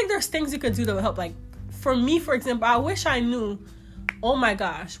 I think there's things you could do that would help. Like for me, for example, I wish I knew. Oh my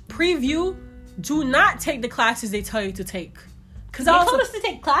gosh, preview. Do not take the classes they tell you to take. Because they told us to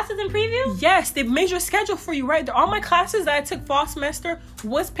take classes in preview? Yes, they made your schedule for you, right? All my classes that I took fall semester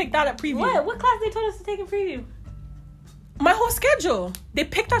was picked out at preview. What class they told us to take in preview? My whole schedule. They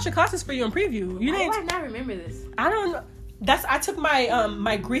picked out your classes for you in preview. Why do I not remember this? I don't know. I took my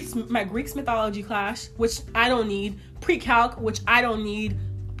my Greek mythology class, which I don't need. Pre-calc, which I don't need.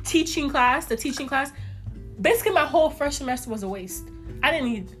 The teaching class. Basically, my whole first semester was a waste. I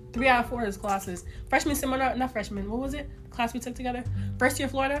didn't need 3 out of 4 of those classes. Freshman seminar, not freshman. What was it? Class we took together. First year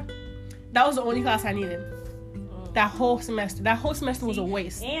Florida. That was the only class I needed. That whole semester. That whole semester was a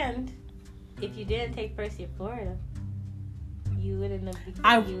waste. And if you didn't take first year Florida, you wouldn't have.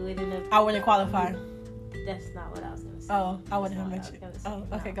 I wouldn't qualify. That's not what I was gonna say. Oh, I wouldn't have mentioned. Oh,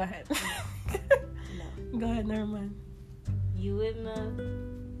 okay. No. Go ahead. No. Go ahead. Never mind. You wouldn't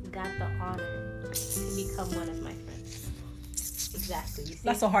have got the honor to become one of my friends. Exactly. You see?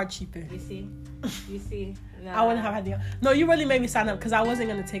 That's a hard cheaper. You see? Nah. I wouldn't have had the. No, you really made me sign up because I wasn't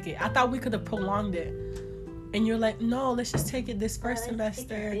gonna take it. I thought we could have prolonged it. And you're like, no, let's just take it this first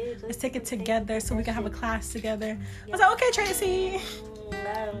semester. Let's take it together so we can have a class together. I was like, okay, Tracy.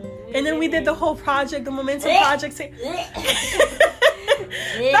 And then we did the whole project, the momentum project.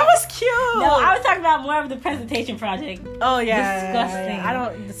 That was cute. No, I was talking about more of the presentation project. Oh, yeah. Disgusting. I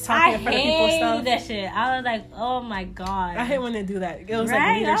don't just talking in front of people stuff. That shit. I was like, oh my god. I hate when they do that. It was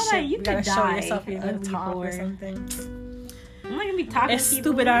right? like leadership. I was like, you gotta could show die. yourself you're gonna talk or something. I'm not gonna be talking it's to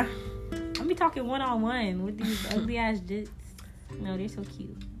people. Stupid. I'm gonna be talking one-on-one with these ugly ass jits. No, they're so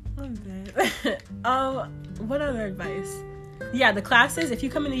cute. What other advice? Yeah, the classes. If you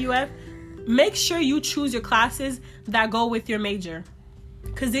come into UF, make sure you choose your classes that go with your major.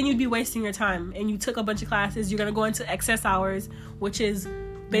 Because then you'd be wasting your time. And you took a bunch of classes. You're going to go into excess hours, which is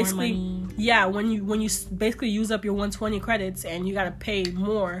basically... Yeah, when you basically use up your 120 credits and you got to pay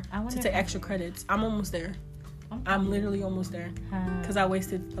more to take extra credits. I'm almost there. I'm literally almost there. Because I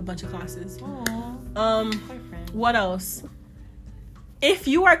wasted a bunch of classes. What else? If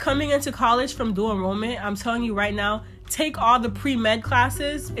you are coming into college from dual enrollment, I'm telling you right now, take all the pre-med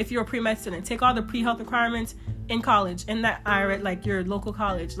classes. If you're a pre-med student, take all the pre-health requirements in college, in that like your local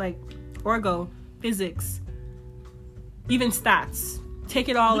college, like orgo, physics, even stats. Take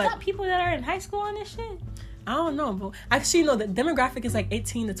it all. We got people that are in high school on this shit. I don't know, but actually, no. The demographic is like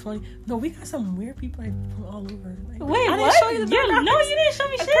 18 to 20. No, we got some weird people like from all over. Like, wait, I what? Didn't show you the no, you didn't show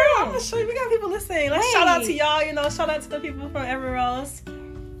me shit. Girl, I'm gonna show you. We got people listening. Like, shout out to y'all. You know, shout out to the people from everywhere else.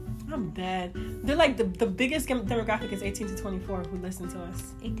 I'm dead. They're like the biggest demographic is 18 to 24 who listen to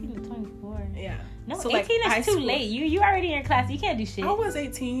us. 18 to 24. Yeah. No, so 18 like, is too late. You already in class. You can't do shit. I was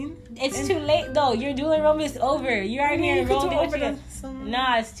 18. It's too late though. Your dual enrollment is over. You already enrolled.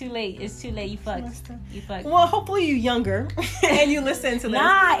 Nah, it's too late. It's too late. You fucked. Well, hopefully you younger and you listen to this.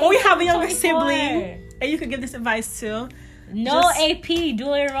 Nah, or we have a younger 24. sibling and you could give this advice too. No AP,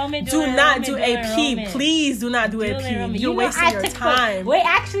 dual enrollment. Do not do AP. Please do not do AP. You're wasting your time. Wait,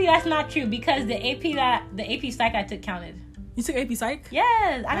 actually, that's not true because the AP psych I took counted. You took AP psych?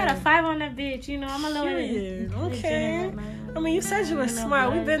 Yes, I got a 5 on that bitch. You know, I'm a little. Okay. I mean, you said you were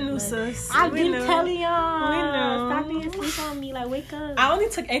smart. We've been new, sis. I've been telling y'all. We know. Stop being sleep on me. Like, wake up. I only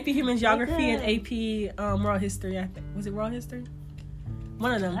took AP Human Geography and AP World History. I think was it World History?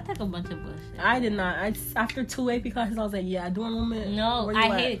 One of them. I took a bunch of bullshit. I did not. After 2 AP classes, I was like, yeah, dual enrollment. No,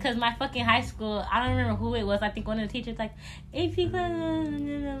 I hate it because my fucking high school, I don't remember who it was. I think one of the teachers like, AP class,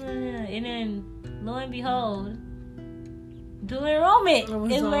 and then lo and behold, dual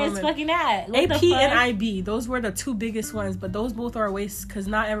enrollment is where it's fucking at. What AP and IB, those were the 2 biggest ones, but those both are a waste because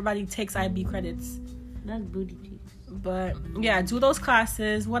not everybody takes IB credits. That's booty cheeks. But yeah, do those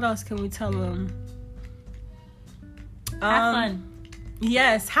classes. What else can we tell them? Have fun.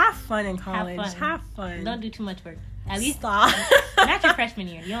 Yes, have fun in college. Have fun. Don't do too much work. At least stop. Not your freshman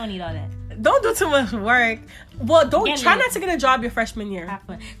year. You don't need all that. Don't do too much work. Well, try not to get a job your freshman year. Have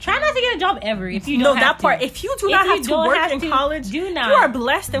fun. Try not to get a job ever if you don't have to. Part. If you do not have to work in college, do not. You are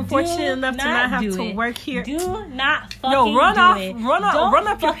blessed and fortunate enough to not have to work here. Do not fucking run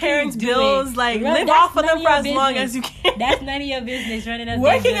up your parents' bills. Like, live off of them for as long as you can. That's none of your business. Running up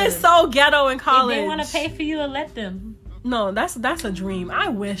Working is so ghetto in college. If they want to pay for you, let them. No, that's a dream. I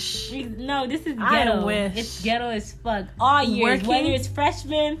wish. No, this is ghetto. I wish. It's ghetto as fuck. All years, whether it's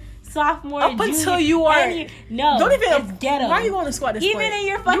freshman, sophomore, up junior, until you are. Don't even. It's ghetto. Why are you going to school at this even point? In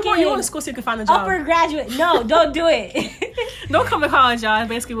your fucking. You going to school so you can find a job. Upper graduate. No, don't do it. Don't come to college, y'all. That's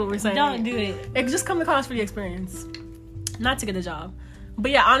basically what we're saying. Don't do it. Just come to college for the experience, not to get a job.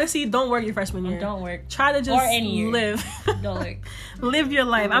 But yeah, honestly, don't work your freshman year. Don't work. Try to just live. Don't work. Live your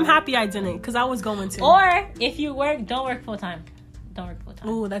life. I'm happy I didn't because I was going to. Or if you work, don't work full time. Don't work full time.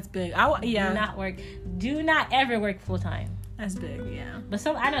 Ooh, that's big. Do not work. Do not ever work full time. That's big, yeah. But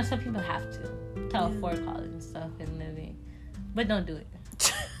I know some people have to afford college and stuff and living. But don't do it.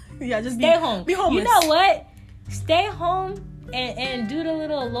 Yeah, just stay home. Be homeless. You know what? Stay home and do the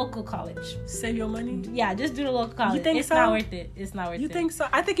little local college. Save your money? Yeah, just do the local college. You think it's so? Not worth it. It's not worth it. You think so?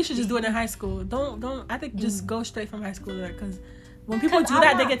 I think you should just do it in high school. Don't I think just go straight from high school there because when people do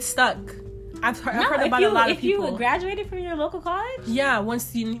that, they get stuck. I've heard about a lot of people. If you graduated from your local college? Yeah,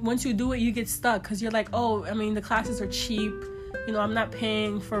 once you do it, you get stuck because you're like, oh, I mean, the classes are cheap. You know, I'm not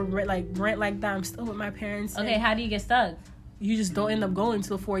paying for rent like that. I'm still with my parents. Okay, how do you get stuck? You just don't end up going to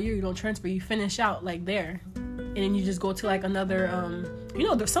the 4 year. You don't transfer. You finish out like there, and then you just go to like another. You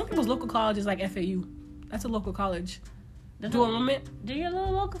know, there's some people's local college is like FAU. That's a local college. Dual enrollment. Do your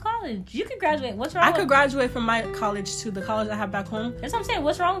little local college. You could graduate. What's wrong? I could graduate from my college to the college I have back home. That's what I'm saying.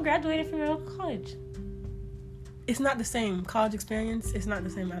 What's wrong with graduating from your local college? It's not the same college experience. It's not the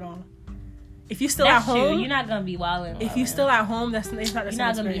same at all. If you're still at home, you're not gonna be wilding. If you're still at home, it's not the same experience. You're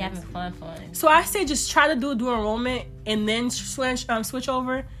not gonna be having fun. So I say just try to do dual enrollment and then switch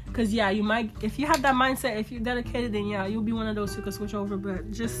over. Cause yeah, you might, if you have that mindset, if you're dedicated, then yeah, you'll be one of those who can switch over.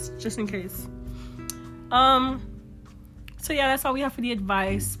 But just in case. So yeah, that's all we have for the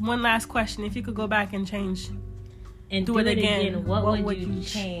advice. One last question: if you could go back and change, and do it again, what would you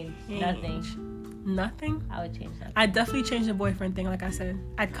change? Nothing? I would change nothing. I'd definitely change the boyfriend thing, like I said.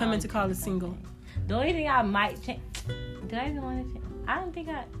 I'd come into college single. The only thing I might change... Do I even want to change? I don't think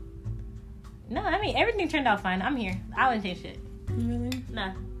I... No, I mean, everything turned out fine. I'm here. I wouldn't change shit. Really?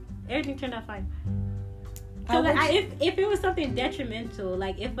 Nah. Everything turned out fine. So if it was something detrimental,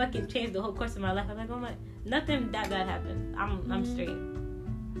 like if I could change the whole course of my life, I'm like, oh my... Nothing that bad happened. I'm straight.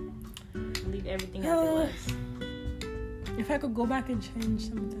 Leave everything as it was. If I could go back and change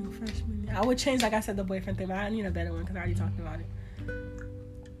something freshman year, I would change, like I said, the boyfriend thing, but I need a better one because I already talked about it.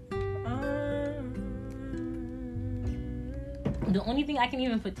 The only thing I can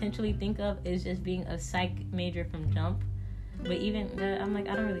even potentially think of is just being a psych major from jump. But even I'm like,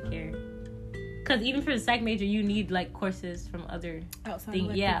 I don't really care. Because even for the psych major, you need like courses from other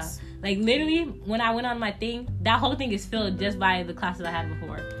things. Yeah. Like literally, when I went on my thing, that whole thing is filled just by the classes I had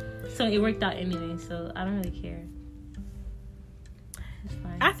before. So it worked out anyway. So I don't really care.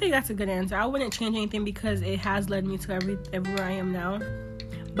 I think that's a good answer. I wouldn't change anything because it has led me to everywhere I am now.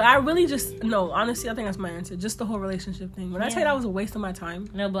 But I really honestly, I think that's my answer. Just the whole relationship thing. When I tell you that was a waste of my time.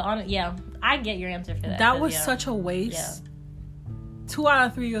 No, but I get your answer for that. That was such a waste. 2 out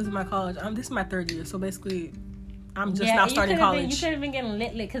of 3 years of my college. This is my 3rd year, so basically, I'm just now starting college. You could have been getting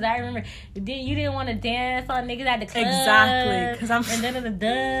lit because I remember you didn't want to dance on niggas at the club. Exactly, because I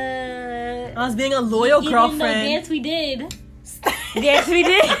was being a loyal girlfriend. Dance we did. Yes, we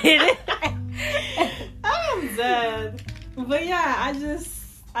did. I'm dead. But yeah,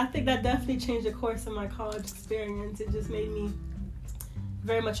 I think that definitely changed the course of my college experience. It just made me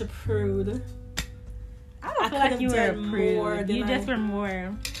very much a prude. I don't feel like you were a prude. You just were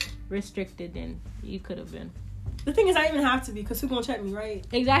more restricted than you could have been. The thing is, I didn't even have to be because who's gonna check me, right?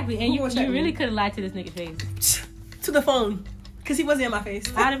 Exactly, and you really could have lied to this nigga's face. To the phone, because he wasn't in my face.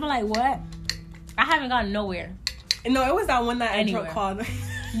 I'd have been like, what? I haven't gone nowhere. No, it was that one night I drunk called.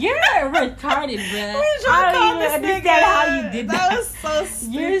 You're retarded, bro. I don't even understand how you did that. That was so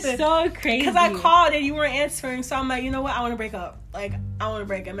stupid. You're so crazy. Because I called and you weren't answering, so I'm like, you know what? I want to break up. Like, I want to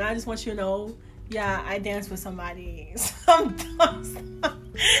break up, and I just want you to know, yeah, I danced with somebody. Some dumb stuff.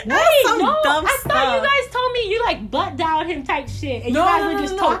 I thought you guys told me you like butt down him type shit, and you guys were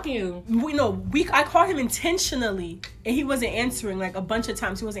just talking. I called him intentionally, and he wasn't answering. Like a bunch of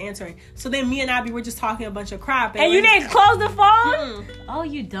times, he wasn't answering. So then me and Abby were just talking a bunch of crap, and you didn't close the phone. Mm-mm. Oh,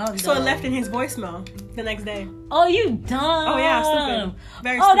 you dumb. So it left in his voicemail the next day. Oh, you dumb. Oh yeah, stupid.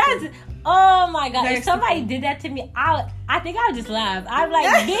 Very stupid. Oh my god! If somebody did that to me, I think I would just laugh. I'm like,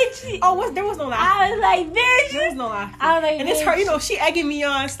 bitch. There was no laughing. I was like, bitch. There was no laughing. I was like, and it's her. She egging me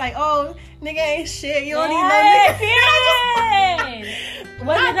on. It's like, oh, nigga ain't shit. You don't need no nigga.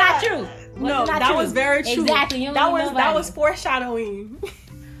 Was it not true? That was very true. Exactly. That was foreshadowing.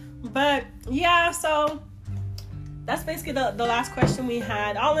 But yeah, so that's basically the last question we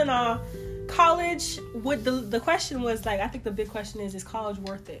had. All in all, college. The question was like, I think the big question is college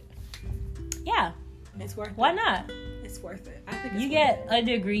worth it? Yeah. It's worth it. Why not? It's worth it. I think it's you get a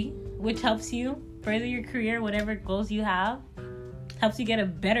degree, which helps you further your career, whatever goals you have. Helps you get a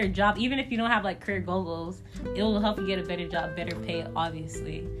better job. Even if you don't have like career goals, it will help you get a better job, better pay,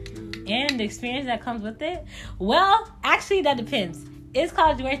 obviously. And the experience that comes with it, well, actually that depends. Is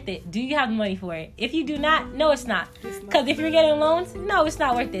college worth it? Do you have the money for it? If you do not, no, it's not. Because if you're getting loans, no, it's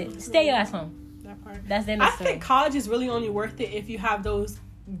not worth it. Stay your ass home. That part. That's the end of the story. I think college is really only worth it if you have those.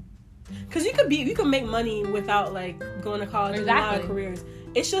 Because you could make money without like going to college. Exactly. And a lot of careers.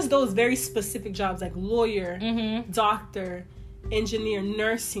 It's just those very specific jobs like lawyer, doctor, engineer,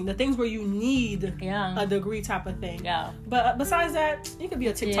 nursing, the things where you need a degree type of thing. Yeah. But besides that, you could be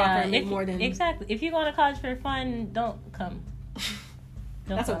a TikToker and make more than... Exactly. If you're going to college for fun, don't come.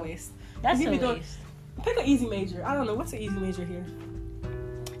 That's a waste. That's a waste. Pick an easy major. I don't know. What's an easy major here?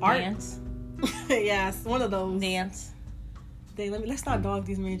 Art? Dance. Yes, one of those. Dance. Let's not dog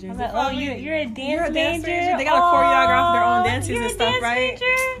these majors. Like, oh, you're a dance major? They gotta choreograph their own dances and stuff, right?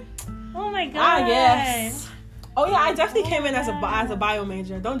 Major? Oh my god. Ah, yes. Oh yeah, I definitely came in as a bio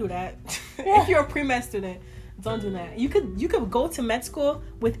major. Don't do that. If you're a pre-med student, don't do that. You could go to med school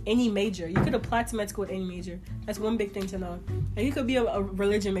with any major. You could apply to med school with any major. That's one big thing to know. And you could be a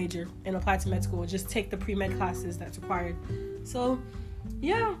religion major and apply to med school. Just take the pre-med classes that's required. So,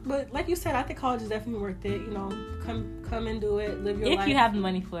 yeah. But like you said, I think college is definitely worth it. You know, come and do it. Live your life. If you have the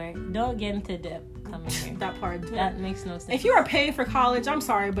money for it, don't get into debt. Coming here. That part. That makes no sense. If you are paying for college, I'm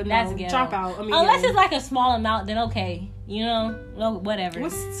sorry, but no, drop out. I mean, unless it's like a small amount, then okay. You know, no, whatever.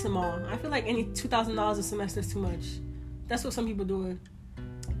 What's small? I feel like any $2,000 a semester is too much. That's what some people do.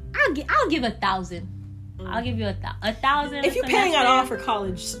 I'll give 1,000. I'll give you 1,000. If you're paying it all for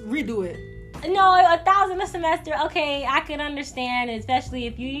college, redo it. No, 1,000 a semester. Okay, I can understand, especially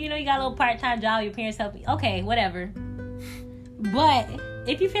if you got a little part-time job, your parents help you. Okay, whatever. But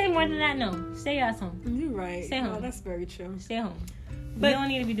if you pay more than that, no, stay at home. You're right. Stay home. Oh, that's very true. Stay home. But you don't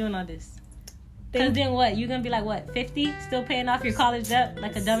need to be doing all this. Because then what? You're going to be like, what, 50? Still paying off your college debt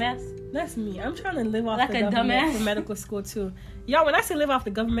like a dumbass? That's me. I'm trying to live off like the government for medical school, too. Y'all, when I say live off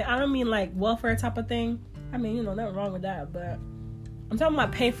the government, I don't mean like welfare type of thing. I mean, nothing wrong with that. But I'm talking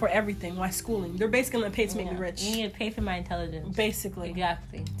about pay for everything while schooling. They're basically going to pay to make me rich. You need to pay for my intelligence. Basically.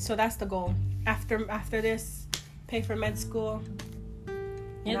 Exactly. So that's the goal. After this, pay for med school.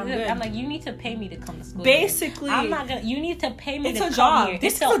 I'm like, you need to pay me to come to school. Basically, I'm not gonna. You need to pay me. It's to a come job. Here.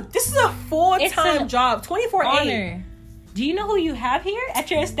 This is a full-time job, 24/8. Do you know who you have here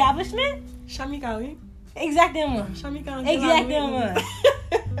at your establishment? Shamikawi. Exactly. Exactly.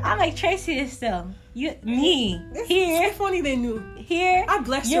 I'm like, Tracey is still me here. If only they knew. Here, I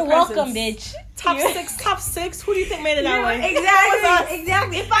bless you're your welcome, presence. bitch. Top six. Who do you think made it that way?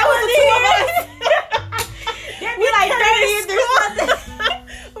 Exactly. If I was the two of us. We like 30 or something.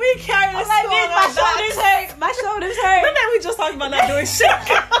 We carry this like, my shoulders hurt. My shoulders hurt. Remember we just talked about not doing shit.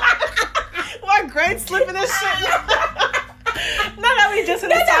 What grade slipping and shit. Not that we just.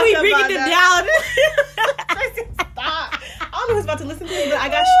 That's how we bringing it down. Stop. I don't know who's about to listen to this, but I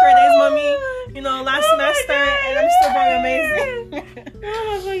got straight A's, mommy. Last semester, and I'm still doing amazing. Oh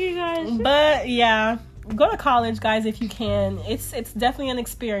my fucking gosh. But yeah. Go to college, guys, if you can. It's definitely an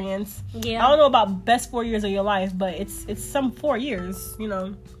experience. Yeah. I don't know about best 4 years of your life, but it's some 4 years,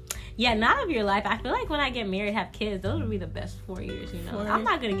 Yeah, not of your life. I feel like when I get married, have kids, those would be the best 4 years, I'm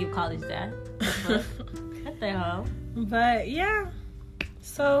not going to give college that. What the hell? But, yeah.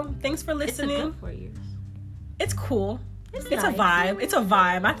 So, thanks for listening. It's a good 4 years. It's cool. It's nice. A vibe. It's a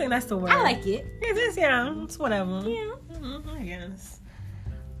vibe. I think that's the word. I like it. It is, yeah. It's whatever. Yeah. I guess.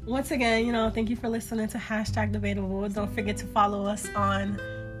 Once again, thank you for listening to #Debatable. Don't forget to follow us on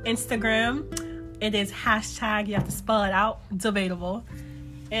Instagram. It is #, you have to spell it out, debatable.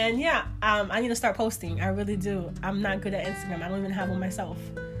 And yeah, I need to start posting. I really do. I'm not good at Instagram. I don't even have one myself.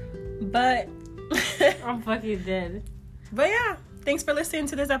 But I'm fucking dead. But yeah, thanks for listening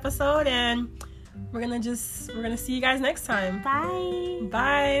to this episode, and we're gonna see you guys next time.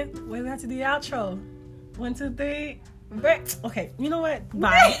 Bye. Wait, we have to do the outro. 1, 2, 3. Okay, you know what?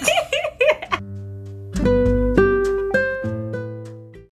 Bye.